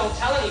 Please don't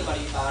tell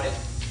anybody about it.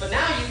 But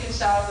now you can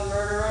solve the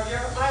murder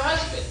of my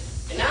husband.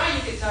 And now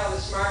you can tell the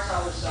Smarts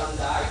how their son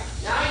died.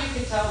 Now you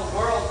can tell the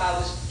world how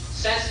this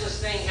senseless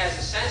thing has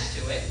a sense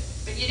to it.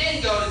 But you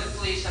didn't go to the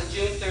police on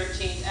June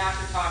 13th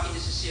after talking to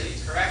Cecilia,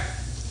 correct?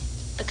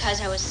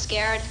 Because I was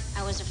scared,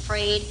 I was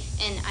afraid,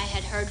 and I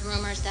had heard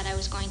rumors that I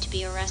was going to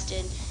be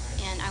arrested,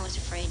 and I was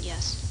afraid,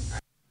 yes.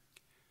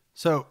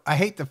 So I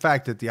hate the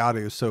fact that the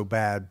audio is so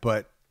bad,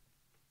 but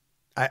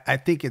I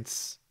think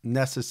it's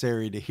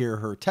necessary to hear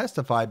her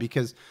testify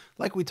because,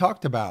 like we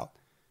talked about,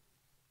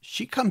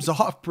 she comes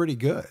off pretty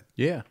good.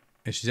 Yeah,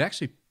 and she's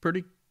actually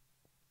pretty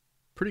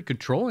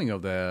controlling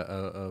of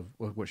of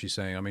what she's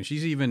saying. I mean,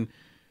 she's even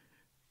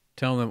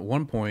telling them at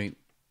one point,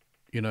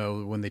 you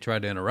know, when they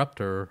tried to interrupt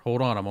her,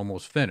 hold on, I'm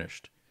almost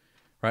finished.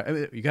 Right? I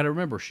mean, you got to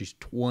remember, she's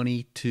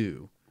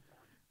 22,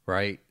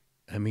 right?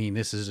 I mean,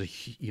 this is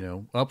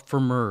up for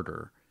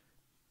murder.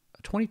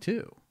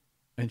 22,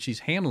 and she's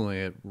handling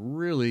it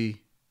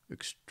really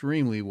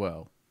extremely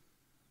well.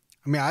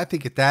 I mean, I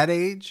think at that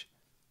age,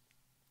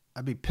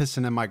 I'd be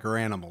pissing in my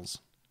granimals.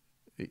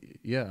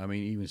 Yeah, I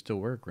mean, even still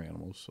wear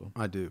granimals. So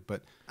I do,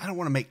 but I don't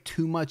want to make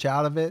too much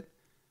out of it.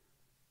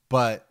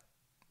 But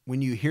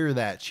when you hear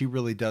that, she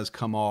really does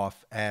come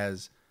off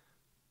as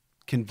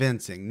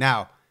convincing.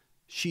 Now,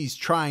 she's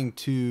trying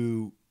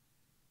to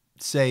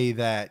say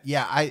that,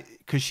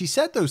 because she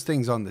said those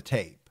things on the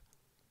tape,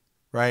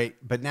 right?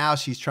 But now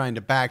she's trying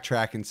to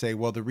backtrack and say,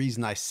 well, the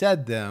reason I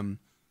said them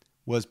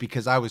was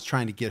because I was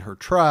trying to get her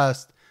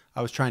trust.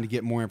 I was trying to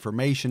get more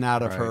information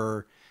out of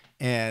her.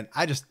 And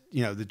I just,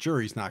 the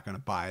jury's not going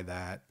to buy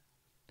that.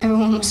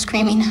 Everyone was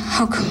screaming,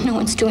 how come no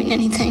one's doing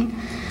anything?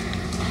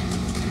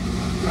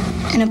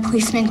 And a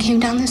policeman came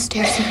down the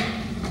stairs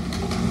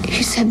and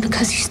he said,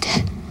 because he's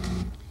dead.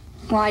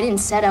 Well, I didn't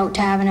set out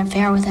to have an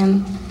affair with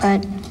him,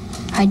 but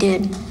I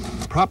did.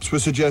 Props were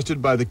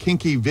suggested by the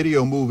kinky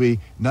video movie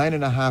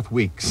 9.5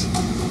 Weeks.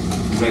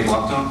 You make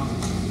love to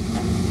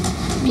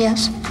him?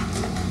 Yes.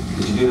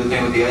 Did you do the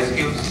thing with the ice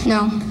cubes?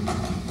 No.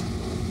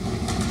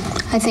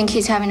 I think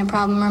he's having a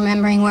problem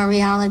remembering where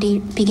reality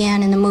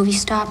began and the movie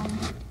stopped.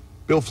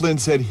 Bill Flynn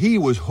said he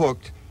was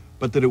hooked,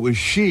 but that it was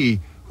she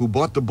who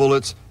bought the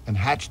bullets and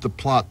hatched the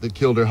plot that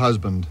killed her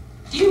husband.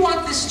 Do you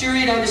want this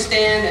jury to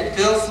understand that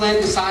Bill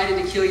Flynn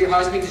decided to kill your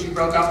husband because you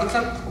broke up with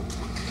him?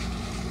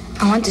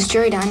 I want this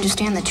jury to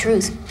understand the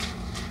truth.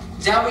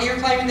 Is that what you're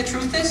claiming the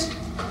truth is?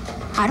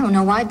 I don't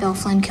know why Bill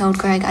Flynn killed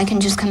Greg. I can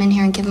just come in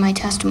here and give my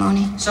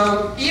testimony.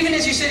 So even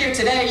as you sit here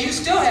today, you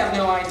still have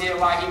no idea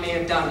why he may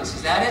have done this.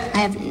 Is that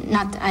it?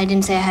 I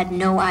didn't say I had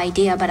no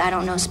idea, but I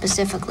don't know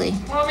specifically.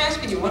 Well, I'm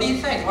asking you, what do you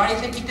think? Why do you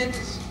think he did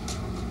this?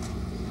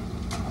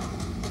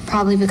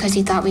 Probably because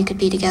he thought we could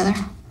be together.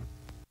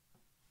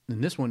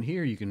 In this one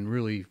here, you can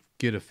really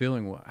get a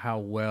feeling how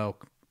well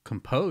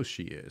composed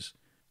she is.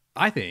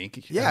 I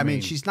think. Yeah, I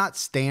mean, she's not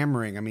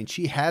stammering. I mean,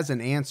 she has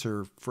an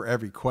answer for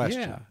every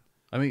question. Yeah.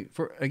 I mean,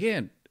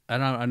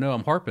 and I know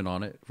I'm harping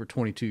on it, for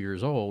 22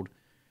 years old,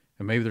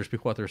 and maybe there's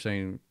people out there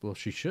saying, well,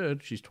 she's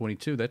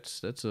 22.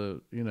 That's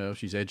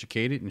she's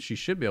educated and she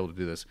should be able to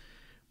do this.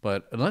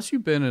 But unless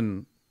you've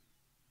been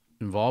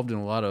involved in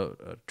a lot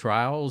of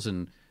trials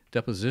and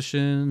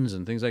depositions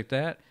and things like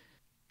that,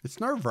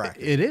 it's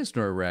nerve-wracking. It is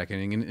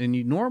nerve-wracking, and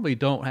you normally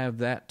don't have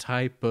that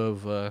type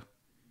of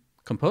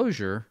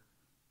composure,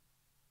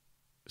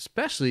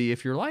 especially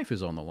if your life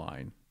is on the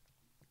line,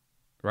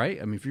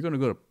 right? I mean, if you're going to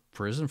go to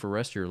prison for the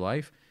rest of your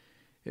life,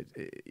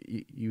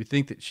 you would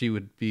think that she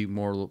would be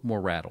more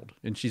rattled,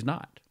 and she's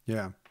not.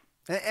 Yeah.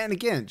 And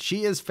again,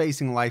 she is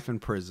facing life in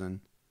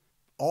prison.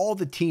 all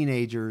the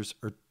teenagers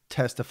are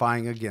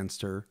testifying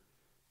against her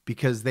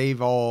because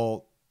they've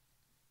all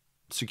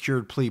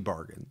secured plea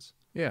bargains.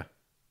 Yeah.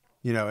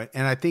 You know,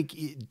 and I think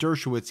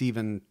Dershowitz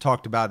even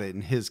talked about it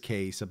in his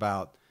case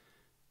about,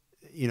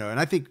 you know, and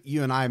I think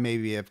you and I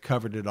maybe have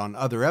covered it on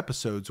other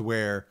episodes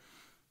where,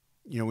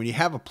 you know, when you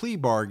have a plea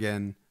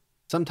bargain,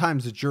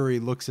 sometimes the jury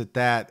looks at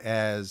that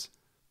as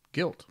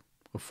guilt,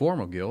 a form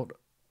of guilt.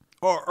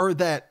 Or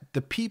that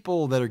the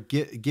people that are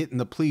getting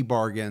the plea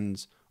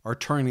bargains are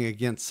turning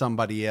against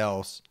somebody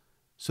else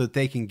so that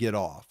they can get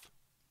off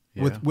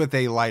with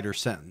a lighter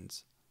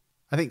sentence.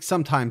 I think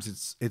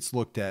sometimes it's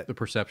looked at. The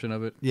perception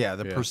of it? Yeah,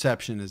 the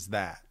perception is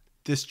that.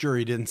 This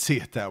jury didn't see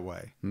it that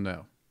way.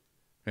 No.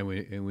 And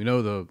we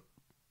know the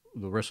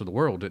rest of the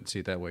world didn't see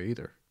it that way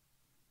either.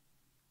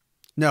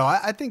 No,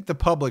 I think the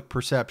public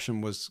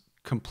perception was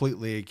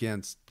completely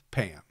against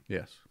Pam.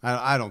 Yes.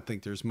 I don't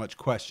think there's much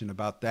question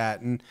about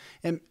that. And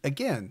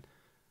again,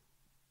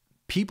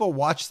 people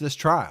watch this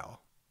trial.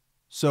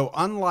 So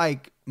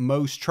unlike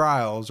most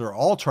trials or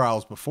all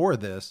trials before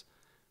this,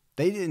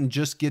 they didn't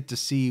just get to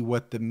see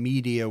what the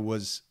media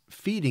was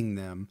feeding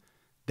them.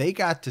 They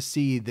got to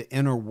see the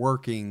inner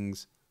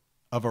workings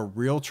of a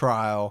real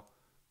trial,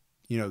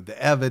 you know, the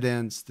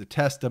evidence, the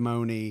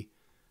testimony.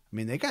 I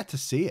mean, they got to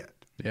see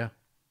it. Yeah.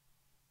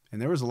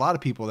 And there was a lot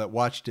of people that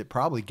watched it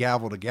probably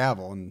gavel to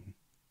gavel. And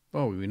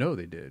oh, we know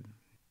they did.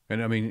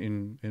 And I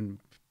mean, and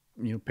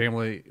you know,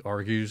 Pamela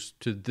argues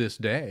to this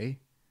day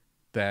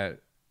that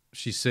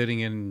she's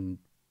sitting in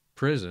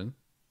prison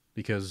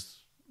because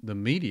the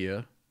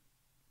media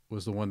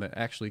was the one that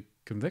actually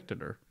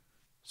convicted her.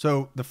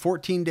 So the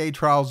 14-day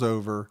trial's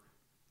over.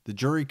 The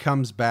jury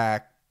comes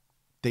back.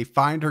 They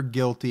find her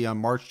guilty on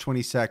March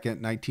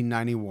 22nd,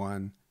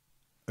 1991.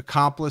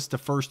 Accomplice to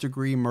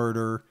first-degree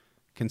murder,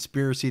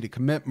 conspiracy to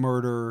commit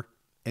murder,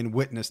 and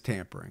witness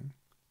tampering.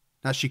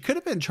 Now, she could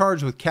have been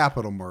charged with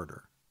capital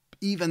murder,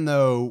 even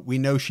though we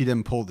know she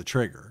didn't pull the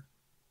trigger.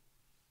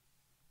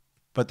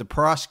 But the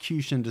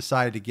prosecution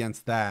decided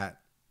against that,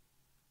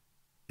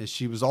 as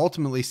she was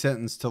ultimately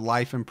sentenced to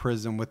life in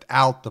prison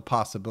without the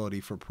possibility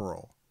for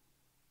parole.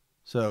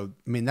 So,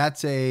 I mean,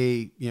 that's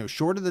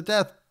short of the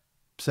death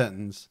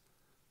sentence,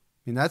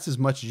 I mean, that's as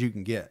much as you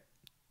can get.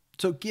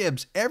 So,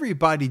 Gibbs,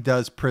 everybody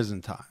does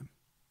prison time,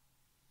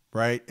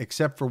 right?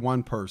 Except for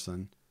one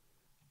person,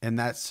 and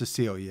that's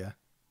Cecilia.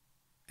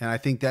 And I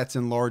think that's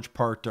in large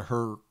part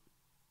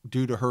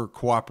due to her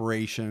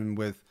cooperation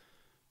with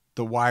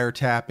the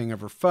wiretapping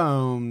of her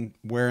phone,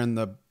 wearing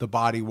the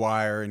body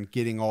wire, and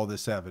getting all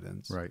this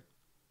evidence. Right.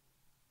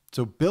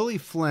 So Billy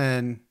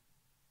Flynn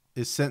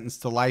is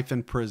sentenced to life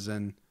in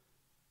prison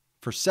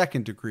for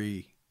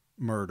second-degree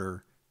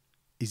murder.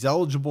 He's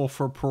eligible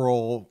for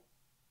parole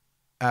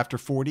after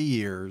 40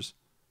 years,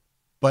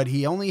 but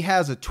he only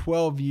has a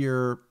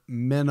 12-year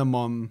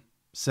minimum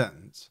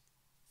sentence.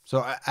 So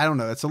I don't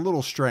know. It's a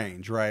little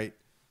strange, right?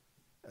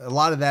 A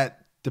lot of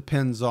that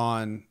depends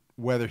on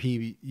whether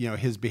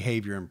his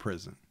behavior in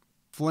prison.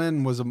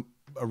 Flynn was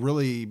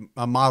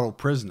a model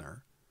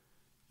prisoner.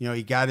 You know,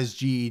 he got his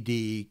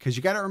GED, because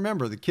you got to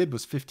remember the kid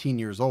was 15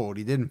 years old.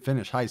 He didn't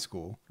finish high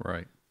school.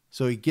 Right.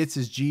 So he gets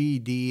his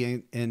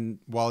GED and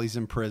while he's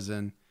in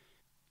prison.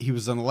 He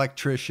was an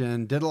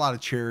electrician, did a lot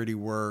of charity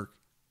work.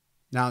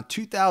 Now, in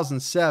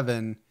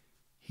 2007,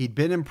 he'd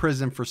been in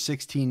prison for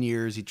 16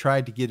 years. He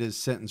tried to get his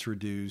sentence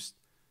reduced.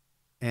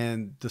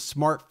 And the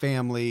Smart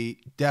family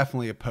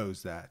definitely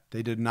opposed that.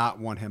 They did not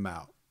want him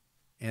out.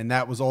 And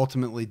that was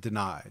ultimately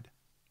denied.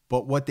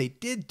 But what they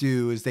did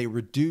do is they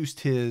reduced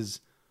his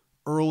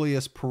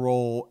earliest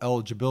parole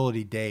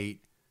eligibility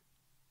date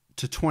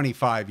to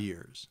 25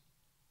 years.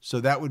 So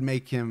that would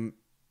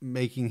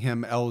making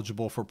him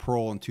eligible for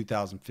parole in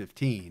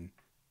 2015.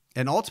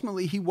 And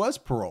ultimately he was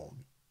paroled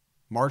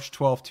March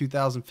 12,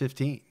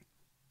 2015.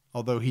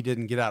 Although he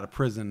didn't get out of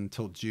prison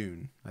until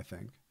June, I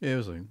think. Yeah, it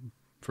was like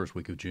first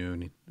week of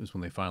June is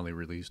when they finally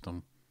released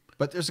him.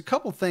 But there's a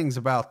couple things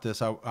about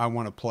this I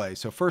want to play.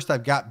 So first,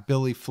 I've got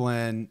Billy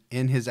Flynn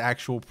in his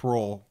actual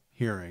parole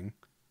hearing.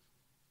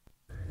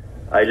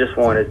 I just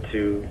wanted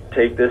to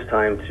take this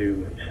time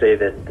to say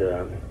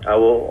that I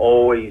will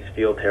always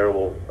feel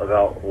terrible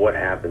about what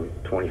happened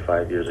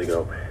 25 years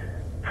ago.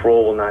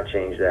 Parole will not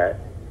change that.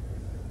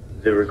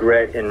 The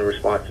regret and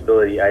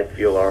responsibility I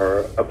feel are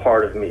a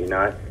part of me,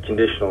 not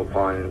conditional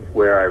upon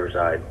where I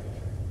reside.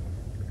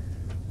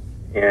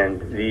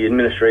 And the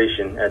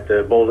administration at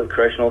the Bolduc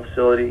Correctional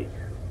Facility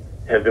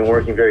have been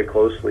working very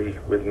closely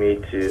with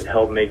me to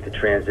help make the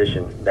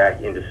transition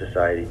back into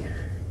society.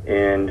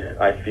 And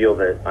I feel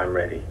that I'm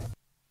ready.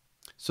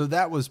 So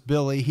that was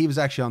Billy. He was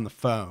actually on the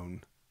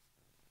phone.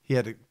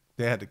 They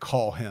had to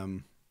call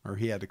him, or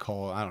he had to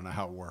call, I don't know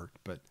how it worked,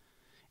 but.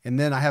 And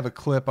then I have a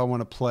clip I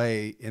want to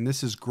play, and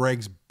this is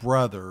Greg's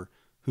brother,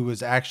 who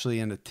was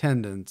actually in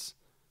attendance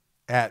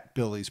at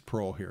Billy's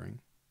parole hearing.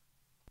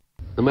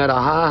 No matter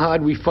how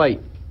hard we fight,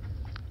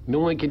 no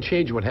one can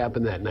change what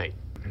happened that night.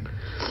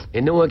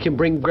 And no one can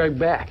bring Greg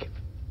back,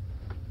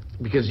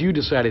 because you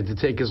decided to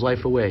take his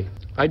life away.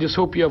 I just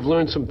hope you have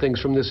learned some things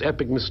from this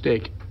epic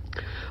mistake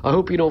I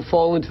hope you don't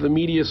fall into the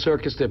media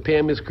circus that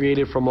Pam has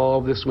created from all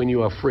of this when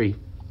you are free.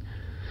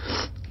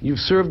 You've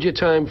served your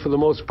time for the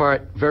most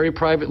part very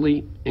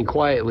privately and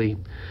quietly,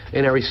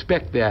 and I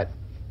respect that,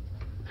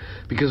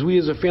 because we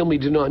as a family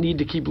do not need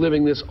to keep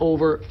living this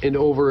over and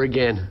over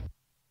again.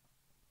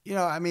 You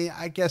know, I mean,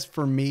 I guess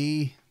for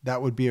me,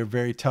 that would be a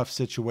very tough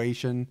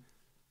situation,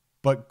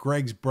 but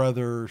Greg's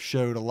brother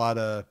showed a lot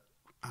of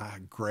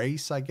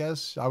grace, I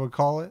guess I would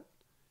call it.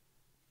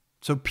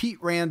 So Pete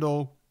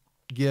Randall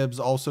Gibbs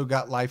also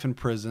got life in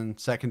prison,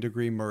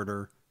 second-degree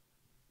murder.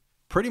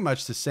 Pretty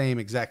much the same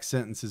exact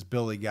sentence as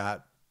Billy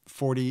got,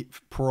 40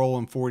 parole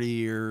in 40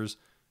 years,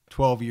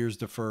 12 years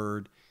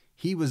deferred.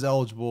 He was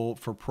eligible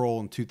for parole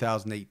in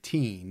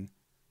 2018,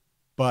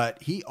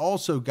 but he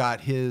also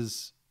got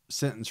his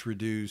sentence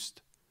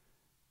reduced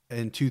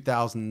in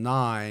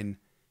 2009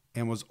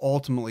 and was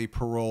ultimately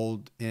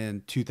paroled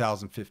in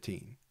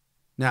 2015.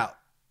 Now,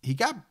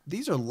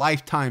 these are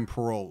lifetime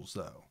paroles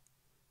though.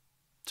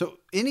 So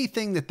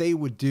anything that they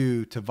would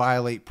do to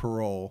violate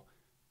parole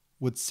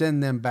would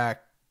send them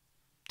back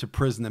to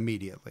prison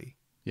immediately.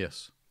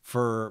 Yes.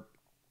 For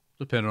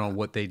depending on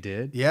what they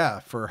did. Yeah,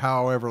 for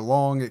however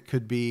long it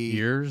could be.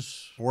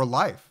 Years. Or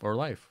life. Or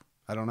life.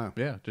 I don't know.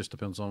 Yeah, just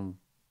depends on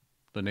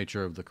the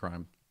nature of the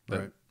crime.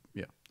 Right.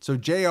 Yeah. So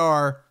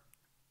JR,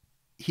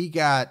 he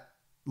got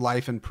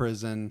life in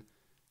prison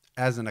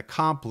as an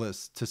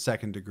accomplice to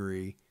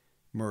second-degree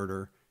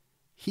murder.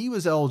 He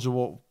was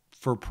eligible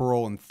for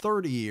parole in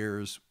 30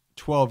 years,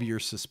 12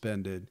 years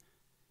suspended.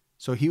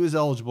 So he was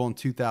eligible in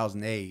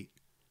 2008.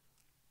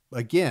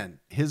 Again,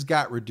 his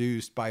got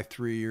reduced by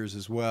 3 years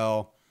as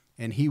well,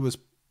 and he was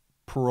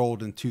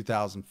paroled in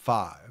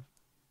 2005.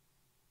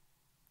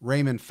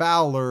 Raymond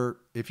Fowler,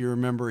 if you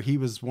remember, he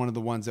was one of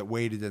the ones that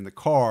waited in the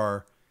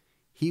car.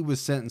 He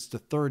was sentenced to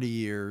 30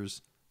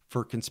 years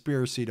for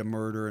conspiracy to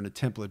murder and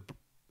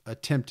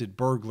attempted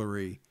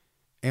burglary,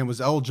 and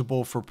was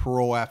eligible for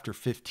parole after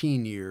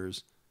 15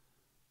 years.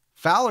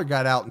 Fowler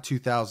got out in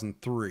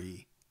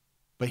 2003,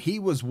 but he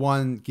was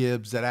one,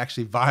 Gibbs, that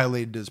actually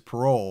violated his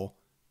parole.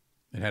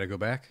 And had to go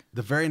back?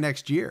 The very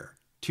next year,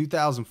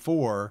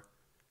 2004.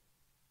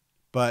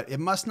 But it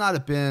must not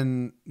have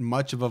been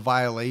much of a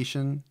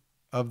violation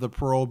of the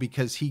parole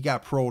because he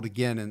got paroled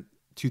again in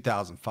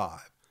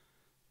 2005.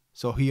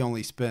 So he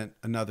only spent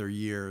another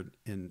year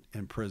in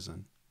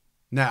prison.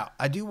 Now,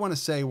 I do want to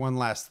say one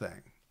last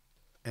thing,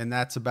 and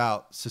that's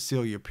about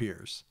Cecilia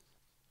Pierce.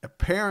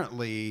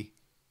 Apparently,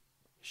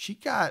 she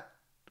got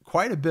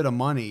quite a bit of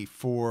money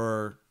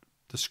for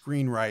the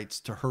screen rights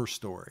to her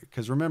story.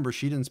 Because remember,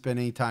 she didn't spend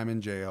any time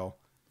in jail.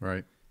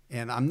 Right.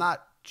 And I'm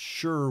not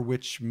sure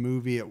which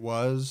movie it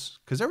was.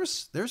 Because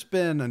there's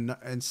been,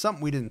 and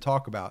something we didn't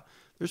talk about,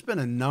 there's been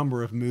a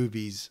number of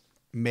movies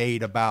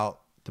made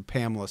about the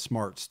Pamela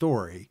Smart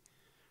story.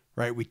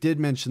 Right. We did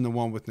mention the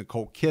one with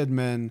Nicole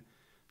Kidman.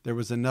 There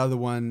was another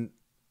one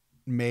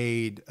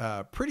made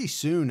pretty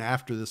soon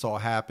after this all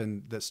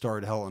happened that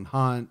starred Helen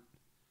Hunt.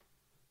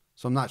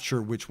 So I'm not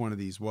sure which one of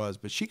these was,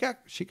 but she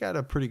got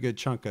a pretty good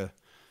chunk of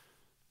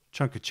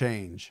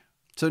change.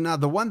 So now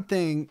the one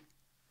thing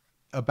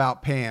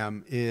about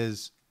Pam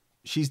is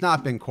she's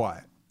not been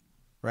quiet,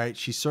 right?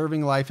 She's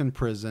serving life in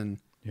prison.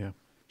 Yeah.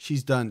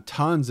 She's done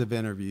tons of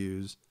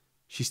interviews.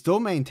 She still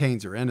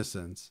maintains her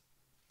innocence.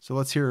 So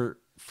let's hear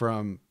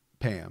from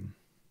Pam.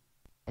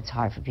 It's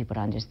hard for people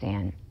to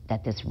understand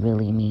that this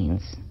really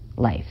means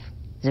life.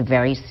 It's a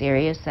very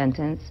serious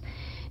sentence.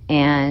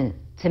 And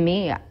to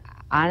me,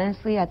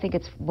 honestly, I think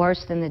it's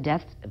worse than the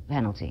death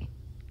penalty.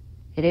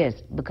 It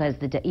is, because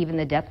even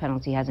the death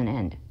penalty has an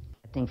end.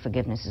 I think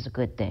forgiveness is a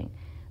good thing.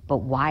 But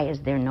why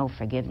is there no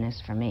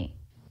forgiveness for me?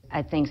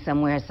 I think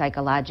somewhere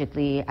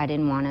psychologically, I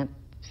didn't want to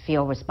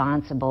feel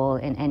responsible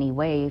in any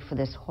way for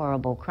this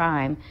horrible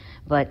crime.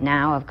 But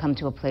now I've come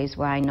to a place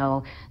where I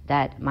know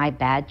that my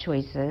bad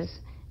choices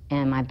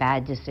and my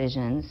bad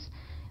decisions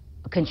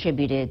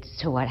contributed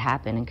to what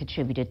happened and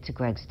contributed to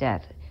Greg's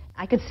death.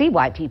 I could see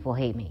why people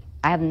hate me.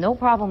 I have no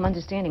problem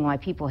understanding why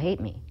people hate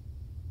me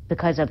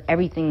because of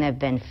everything they've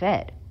been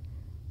fed.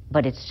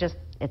 But it's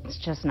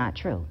just not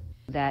true.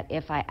 That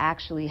if I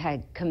actually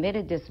had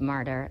committed this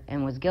murder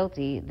and was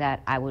guilty,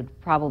 that I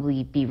would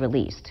probably be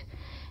released.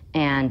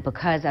 And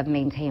because I've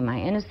maintained my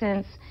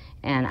innocence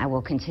and I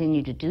will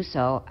continue to do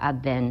so,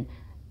 I've been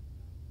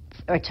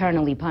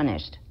eternally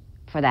punished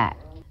for that.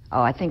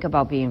 Oh, I think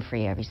about being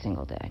free every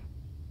single day.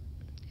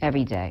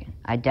 Every day.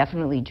 I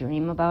definitely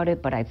dream about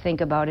it, but I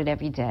think about it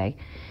every day.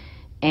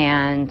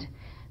 And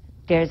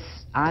there's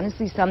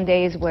honestly some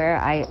days where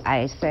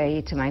I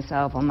say to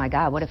myself, oh my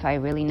God, what if I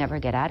really never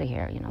get out of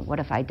here? You know, what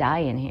if I die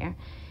in here?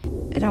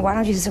 You know, why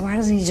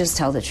doesn't he just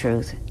tell the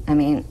truth? I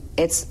mean,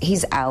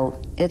 he's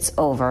out, it's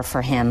over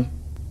for him.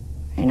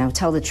 You know,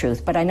 tell the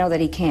truth. But I know that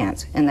he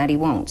can't and that he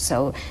won't.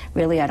 So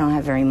really, I don't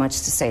have very much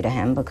to say to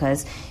him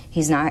because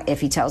he's not,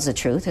 if he tells the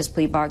truth, his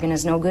plea bargain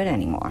is no good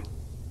anymore.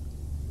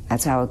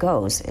 That's how it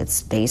goes.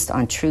 It's based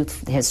on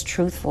truth, his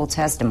truthful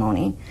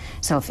testimony.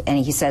 So if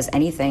he says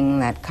anything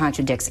that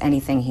contradicts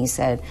anything he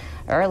said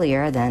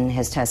earlier, then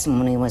his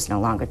testimony was no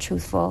longer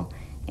truthful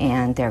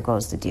and there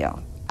goes the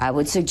deal. I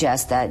would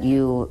suggest that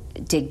you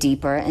dig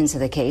deeper into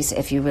the case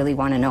if you really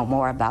want to know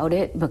more about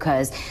it,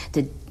 because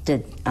the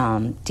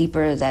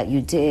deeper that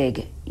you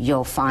dig,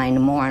 you'll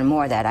find more and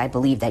more that I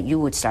believe that you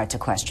would start to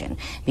question,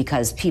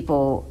 because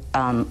people,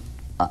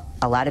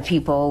 a lot of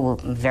people,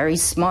 very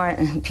smart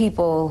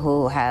people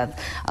who have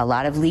a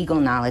lot of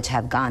legal knowledge,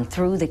 have gone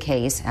through the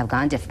case, have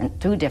gone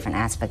through different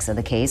aspects of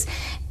the case,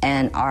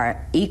 and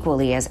are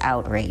equally as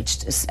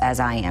outraged as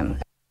I am.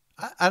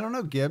 I don't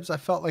know, Gibbs. I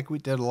felt like we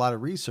did a lot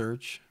of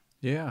research.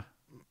 Yeah.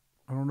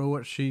 I don't know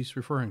what she's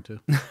referring to.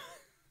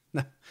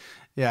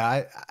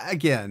 Yeah,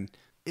 again,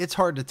 it's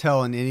hard to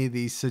tell in any of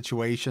these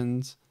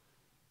situations,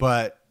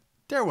 but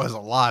there was a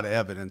lot of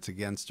evidence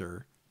against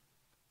her.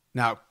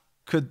 Now,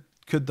 could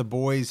the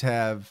boys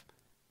have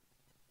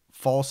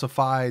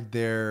falsified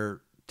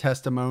their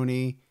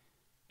testimony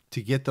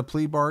to get the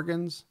plea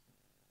bargains?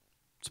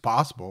 It's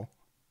possible.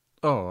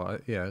 Oh,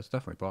 yeah, it's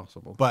definitely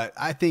possible. But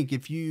I think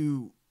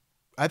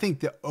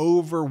the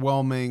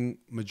overwhelming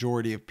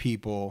majority of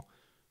people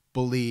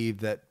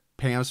believe that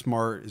Pam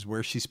Smart is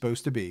where she's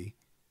supposed to be.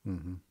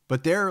 Mm-hmm.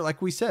 But like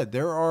we said,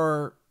 there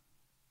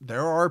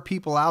are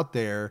people out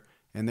there,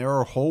 and there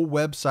are whole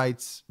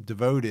websites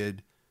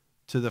devoted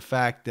to the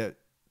fact that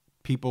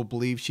people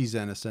believe she's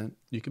innocent.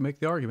 You can make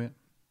the argument.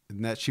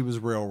 And that she was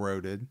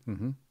railroaded.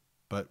 Mm-hmm.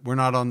 But we're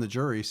not on the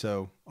jury,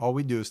 so all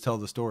we do is tell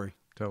the story.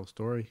 Tell the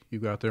story. You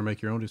go out there and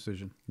make your own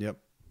decision. Yep.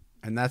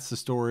 And that's the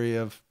story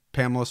of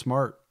Pamela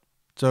Smart.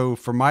 So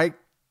for Mike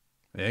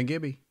and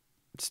Gibby,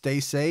 stay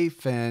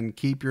safe and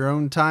keep your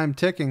own time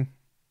ticking.